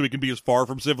now, so he can be as far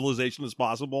from civilization as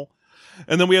possible.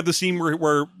 And then we have the scene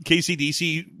where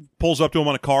KCDC pulls up to him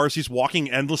on a car as he's walking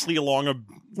endlessly along a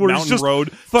mountain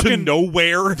road to fucking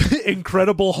nowhere.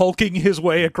 Incredible hulking his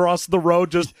way across the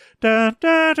road, just da,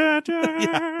 da, da, da.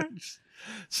 Yeah.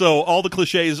 So all the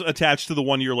cliches attached to the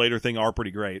 1 year later thing are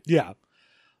pretty great. Yeah.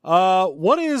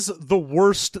 What is the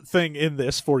worst thing in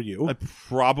this for you?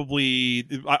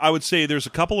 I would say there's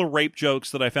a couple of rape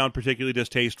jokes that I found particularly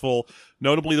distasteful.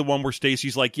 Notably the one where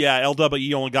Stacy's like, yeah,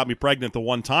 LWE only got me pregnant the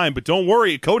one time, but don't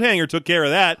worry, coat hanger took care of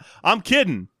that. I'm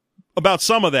kidding about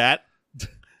some of that.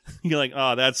 You're like,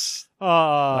 oh, that's,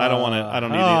 I don't want to, I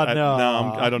don't need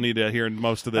to, I don't need to hear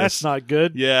most of this. That's not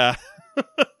good. Yeah.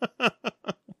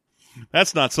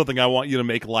 That's not something I want you to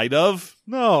make light of.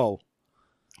 No.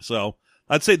 So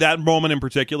I'd say that moment in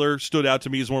particular stood out to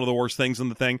me as one of the worst things in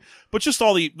the thing. But just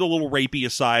all the little rapey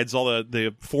asides, all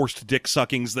the forced dick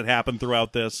suckings that happen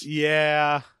throughout this.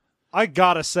 Yeah. I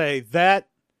gotta say, that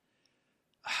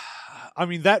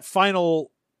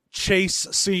final chase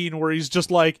scene where he's just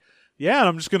like, yeah, and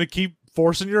I'm just gonna keep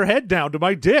forcing your head down to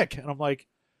my dick. And I'm like,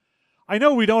 I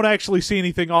know we don't actually see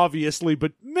anything, obviously,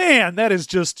 but man, that is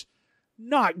just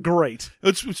not great.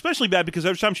 It's especially bad because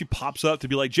every time she pops up to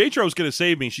be like, J-Tro's going to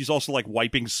save me, she's also like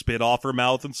wiping spit off her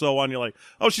mouth and so on. You're like,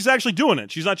 oh, she's actually doing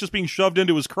it. She's not just being shoved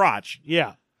into his crotch.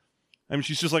 Yeah. I mean,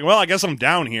 she's just like, well, I guess I'm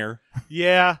down here.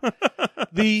 Yeah.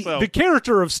 The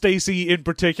character of Stacy in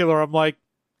particular, I'm like,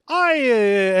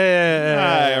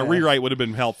 a rewrite would have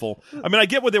been helpful. I mean, I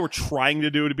get what they were trying to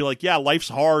do to be like, yeah, life's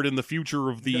hard in the future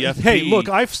of the FP. Hey, look,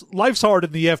 life's hard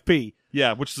in the FP.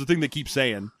 Yeah, which is the thing they keep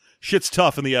saying. Shit's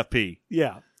tough in the FP.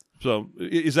 Yeah. So,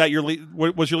 is that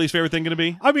what was your least favorite thing going to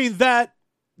be? I mean, that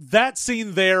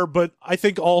scene there, but I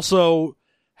think also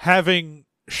having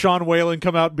Sean Whalen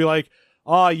come out and be like,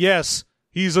 yes,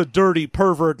 he's a dirty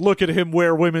pervert. Look at him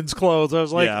wear women's clothes. I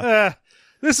was like,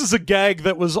 this is a gag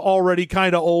that was already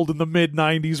kind of old in the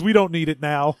mid-'90s. We don't need it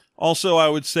now. Also, I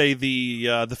would say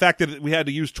the fact that we had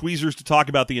to use tweezers to talk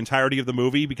about the entirety of the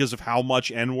movie because of how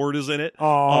much N-word is in it.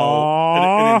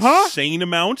 An insane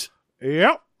amount.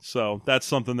 Yep. So that's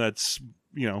something that's,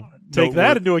 take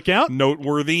that into account.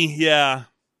 Noteworthy, yeah.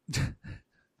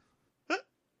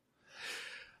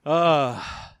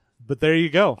 But there you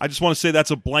go. I just want to say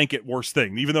that's a blanket worst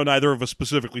thing, even though neither of us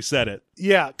specifically said it.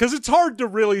 Yeah, because it's hard to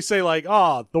really say, like,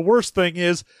 the worst thing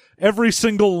is every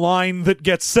single line that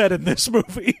gets said in this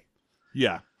movie.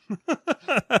 Yeah.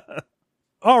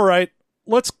 All right,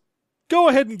 let's go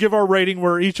ahead and give our rating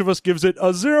where each of us gives it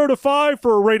a 0 to 5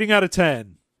 for a rating out of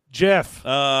 10. Jeff.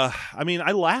 I mean,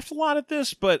 I laughed a lot at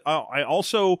this, but I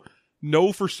also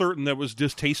know for certain that it was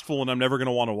distasteful and I'm never going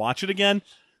to want to watch it again.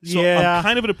 So I'm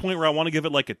kind of at a point where I want to give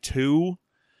it like a 2.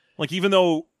 Like, even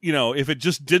though, if it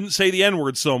just didn't say the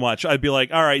N-word so much, I'd be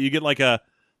like, all right, you get like a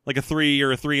 3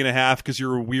 or a 3.5 because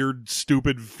you're a weird,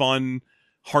 stupid, fun,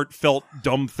 heartfelt,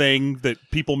 dumb thing that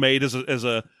people made as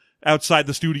a outside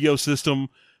the studio system.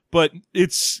 But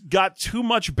it's got too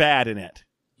much bad in it.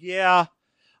 Yeah.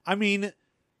 I mean,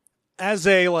 as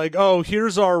a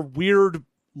here's our weird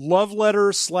love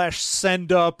letter /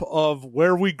 send up of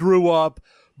where we grew up,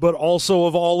 but also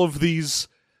of all of these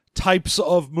types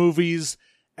of movies,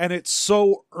 and it's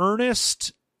so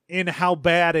earnest in how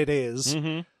bad it is.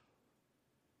 Mm-hmm.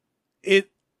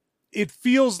 It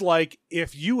feels like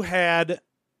if you had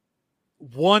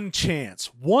one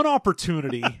chance, one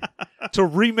opportunity to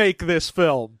remake this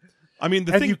film, I mean,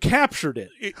 you captured it.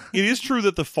 It is true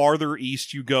that the farther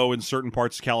east you go in certain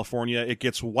parts of California, it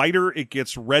gets whiter, it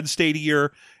gets red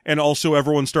statier, and also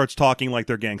everyone starts talking like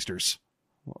they're gangsters.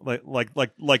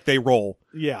 Like they roll.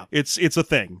 Yeah. It's a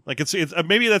thing. Like it's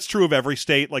maybe that's true of every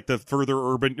state. Like the further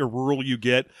urban or rural you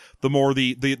get, the more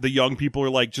the young people are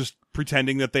like just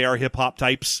pretending that they are hip hop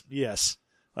types. Yes.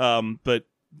 But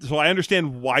so I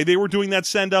understand why they were doing that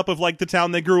send up of like the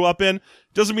town they grew up in.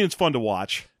 Doesn't mean it's fun to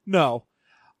watch. No.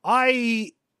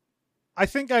 I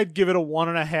think I'd give it a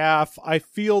 1.5. I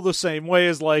feel the same way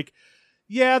as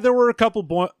there were a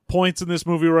couple points in this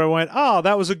movie where I went,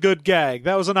 that was a good gag.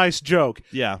 That was a nice joke.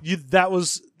 Yeah. That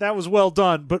was well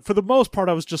done. But for the most part,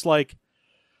 I was just like,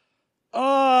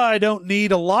 I don't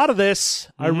need a lot of this.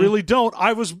 Mm-hmm. I really don't.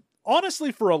 I was,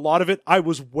 honestly, for a lot of it, I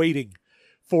was waiting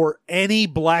for any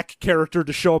black character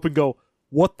to show up and go,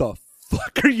 what the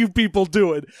fuck are you people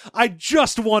doing? I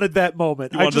just wanted that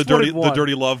moment. You wanted the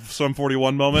dirty love Sum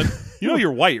 41 moment?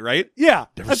 You're white, right? Yeah.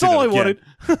 That's all I wanted.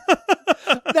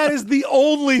 That is the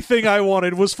only thing I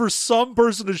wanted, was for some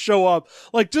person to show up.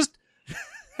 Like, just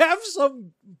have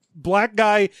some black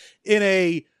guy in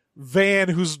a van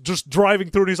who's just driving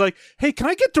through, and he's like, "Hey, can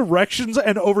I get directions?"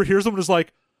 And overhears them and is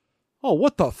like, "Oh,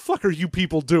 what the fuck are you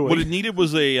people doing?" What it needed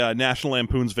was a National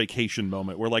Lampoon's Vacation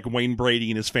moment where, like, Wayne Brady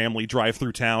and his family drive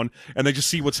through town and they just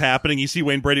see what's happening. You see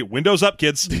Wayne Brady, windows up,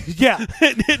 kids. Yeah.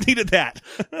 It needed that.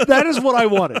 That is what I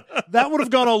wanted. That would have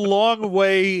gone a long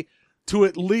way to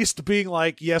at least being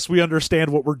like, yes, we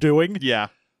understand what we're doing. Yeah.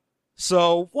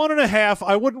 So 1.5.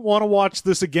 I wouldn't want to watch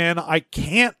this again. I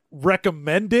can't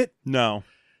recommend it. No.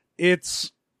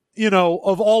 It's,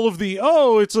 of all of the,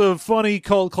 it's a funny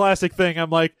cult classic thing, I'm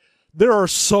like, there are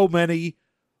so many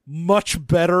much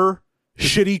better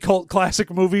shitty cult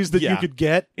classic movies that you could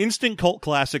get. Instant cult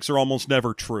classics are almost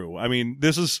never true. I mean,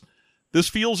 this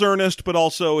feels earnest, but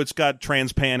also it's got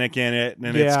trans panic in it,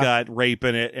 and it's got rape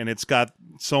in it, and it's got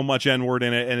so much N-word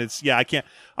in it, and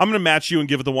I'm going to match you and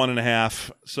give it the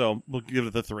 1.5, so we'll give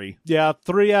it the 3. Yeah,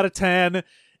 3 out of 10.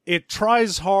 It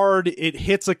tries hard, it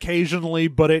hits occasionally,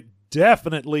 but it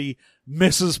definitely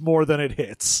misses more than it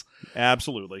hits.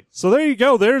 Absolutely. So there you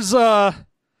go. There's the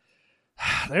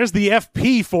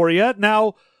FP for you.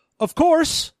 Now, of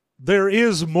course, there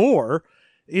is more.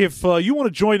 If you want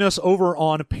to join us over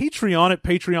on Patreon at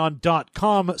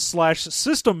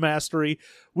patreon.com/System Mastery,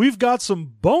 we've got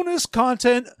some bonus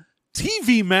content,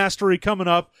 TV Mastery coming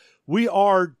up. We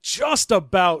are just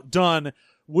about done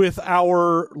with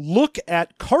our look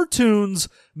at cartoons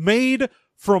made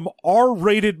from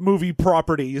R-rated movie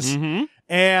properties. Mm-hmm.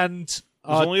 And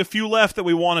there's only a few left that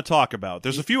we want to talk about.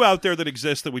 There's a few out there that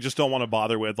exist that we just don't want to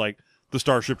bother with, like the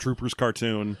Starship Troopers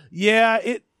cartoon.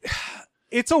 Yeah,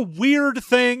 it's a weird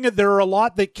thing. There are a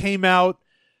lot that came out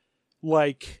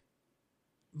like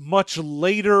much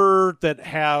later that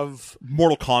have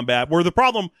Mortal Kombat, where the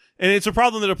problem, and it's a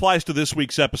problem that applies to this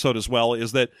week's episode as well,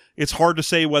 is that it's hard to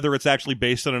say whether it's actually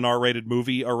based on an R-rated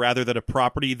movie or rather that a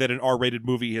property that an R-rated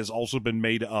movie has also been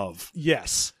made of.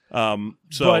 Yes. So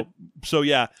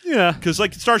yeah. Yeah. Because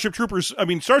like Starship Troopers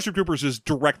is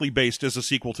directly based as a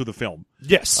sequel to the film.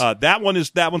 Yes. That one's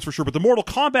for sure. But the Mortal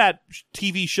Kombat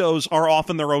TV shows are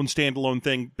often their own standalone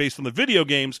thing based on the video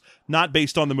games, not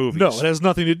based on the movies. No, it has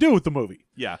nothing to do with the movie.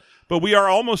 Yeah. But we are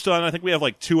almost done. I think we have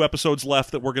like 2 episodes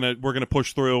left that we're gonna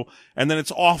push through, and then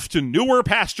it's off to newer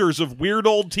pastures of weird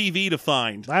old TV to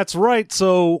find. That's right.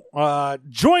 So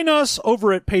join us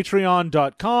over at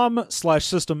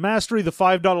patreon.com/System Mastery. The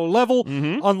 $5 level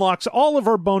unlocks all of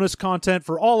our bonus content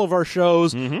for all of our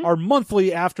shows, our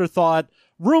monthly afterthought,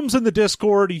 rooms in the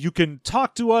Discord. You can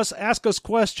talk to us, ask us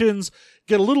questions,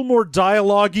 get a little more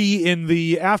dialogue-y in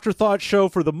the afterthought show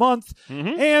for the month,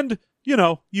 and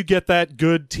you get that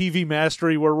good TV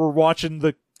Mastery where we're watching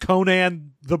the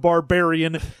Conan the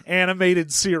Barbarian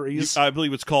animated series. I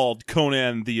believe it's called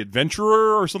Conan the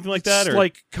Adventurer or something like that. It's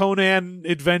like Conan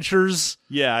Adventures.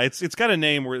 Yeah, it's got a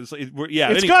name where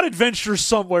it's got adventures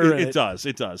somewhere in it. It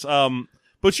does.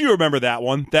 But you remember that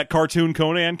one, that cartoon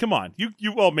Conan? Come on, you.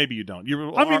 Well, maybe you don't.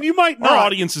 You might not. Our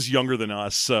audience is younger than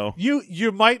us, so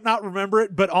you might not remember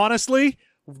it. But honestly,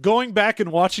 going back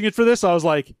and watching it for this, I was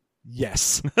like,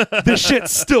 yes, this shit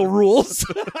still rules.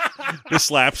 This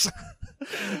slaps.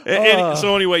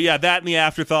 So anyway, yeah, that and the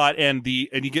afterthought and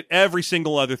you get every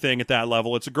single other thing at that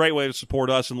level. It's a great way to support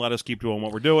us and let us keep doing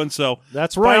what we're doing. So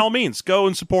that's right. By all means, go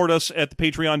and support us at the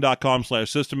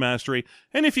patreon.com/System Mastery.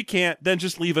 And if you can't, then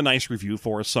just leave a nice review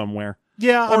for us somewhere.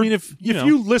 Yeah, I mean, if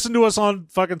you listen to us on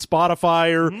fucking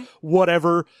Spotify or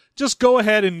whatever, just go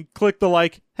ahead and click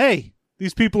the hey,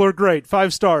 these people are great.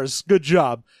 5 stars. Good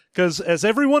job. Because as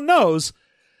everyone knows,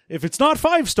 if it's not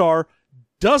 5-star,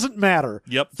 doesn't matter.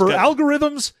 Yep. For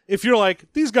algorithms, if you're like,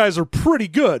 these guys are pretty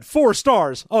good, 4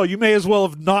 stars, you may as well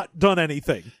have not done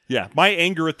anything. Yeah. My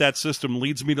anger at that system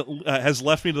has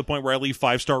left me to the point where I leave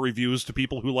 5-star reviews to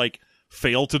people who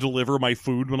fail to deliver my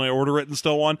food when I order it and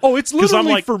so on. Oh, it's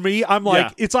literally for me, I'm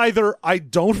like, it's either I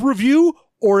don't review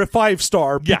or a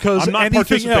 5-star because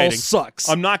anything else sucks.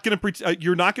 I'm not going to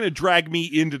you're not going to drag me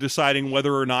into deciding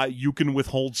whether or not you can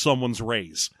withhold someone's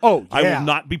raise. Oh, yeah. I will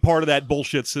not be part of that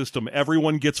bullshit system.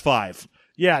 Everyone gets 5.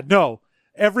 Yeah, no.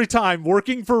 Every time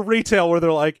working for retail where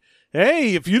they're like,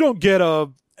 hey, if you don't get a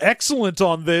excellent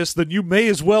on this, then you may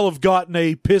as well have gotten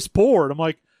a piss poor. And I'm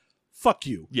like, fuck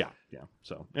you. Yeah.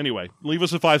 So anyway, leave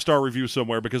us a 5-star review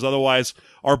somewhere because otherwise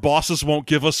our bosses won't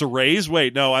give us a raise.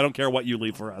 Wait, no, I don't care what you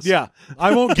leave for us. Yeah,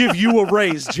 I won't give you a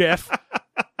raise, Jeff.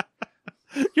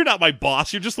 You're not my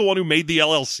boss. You're just the one who made the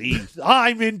LLC.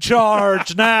 I'm in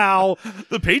charge now.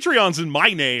 The Patreon's in my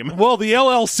name. Well, the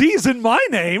LLC's in my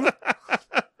name.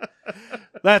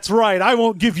 That's right. I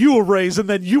won't give you a raise, and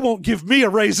then you won't give me a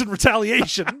raise in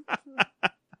retaliation.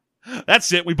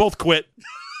 That's it. We both quit.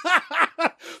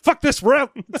 Fuck this, we're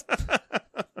out.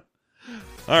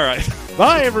 All right.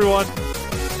 Bye, everyone.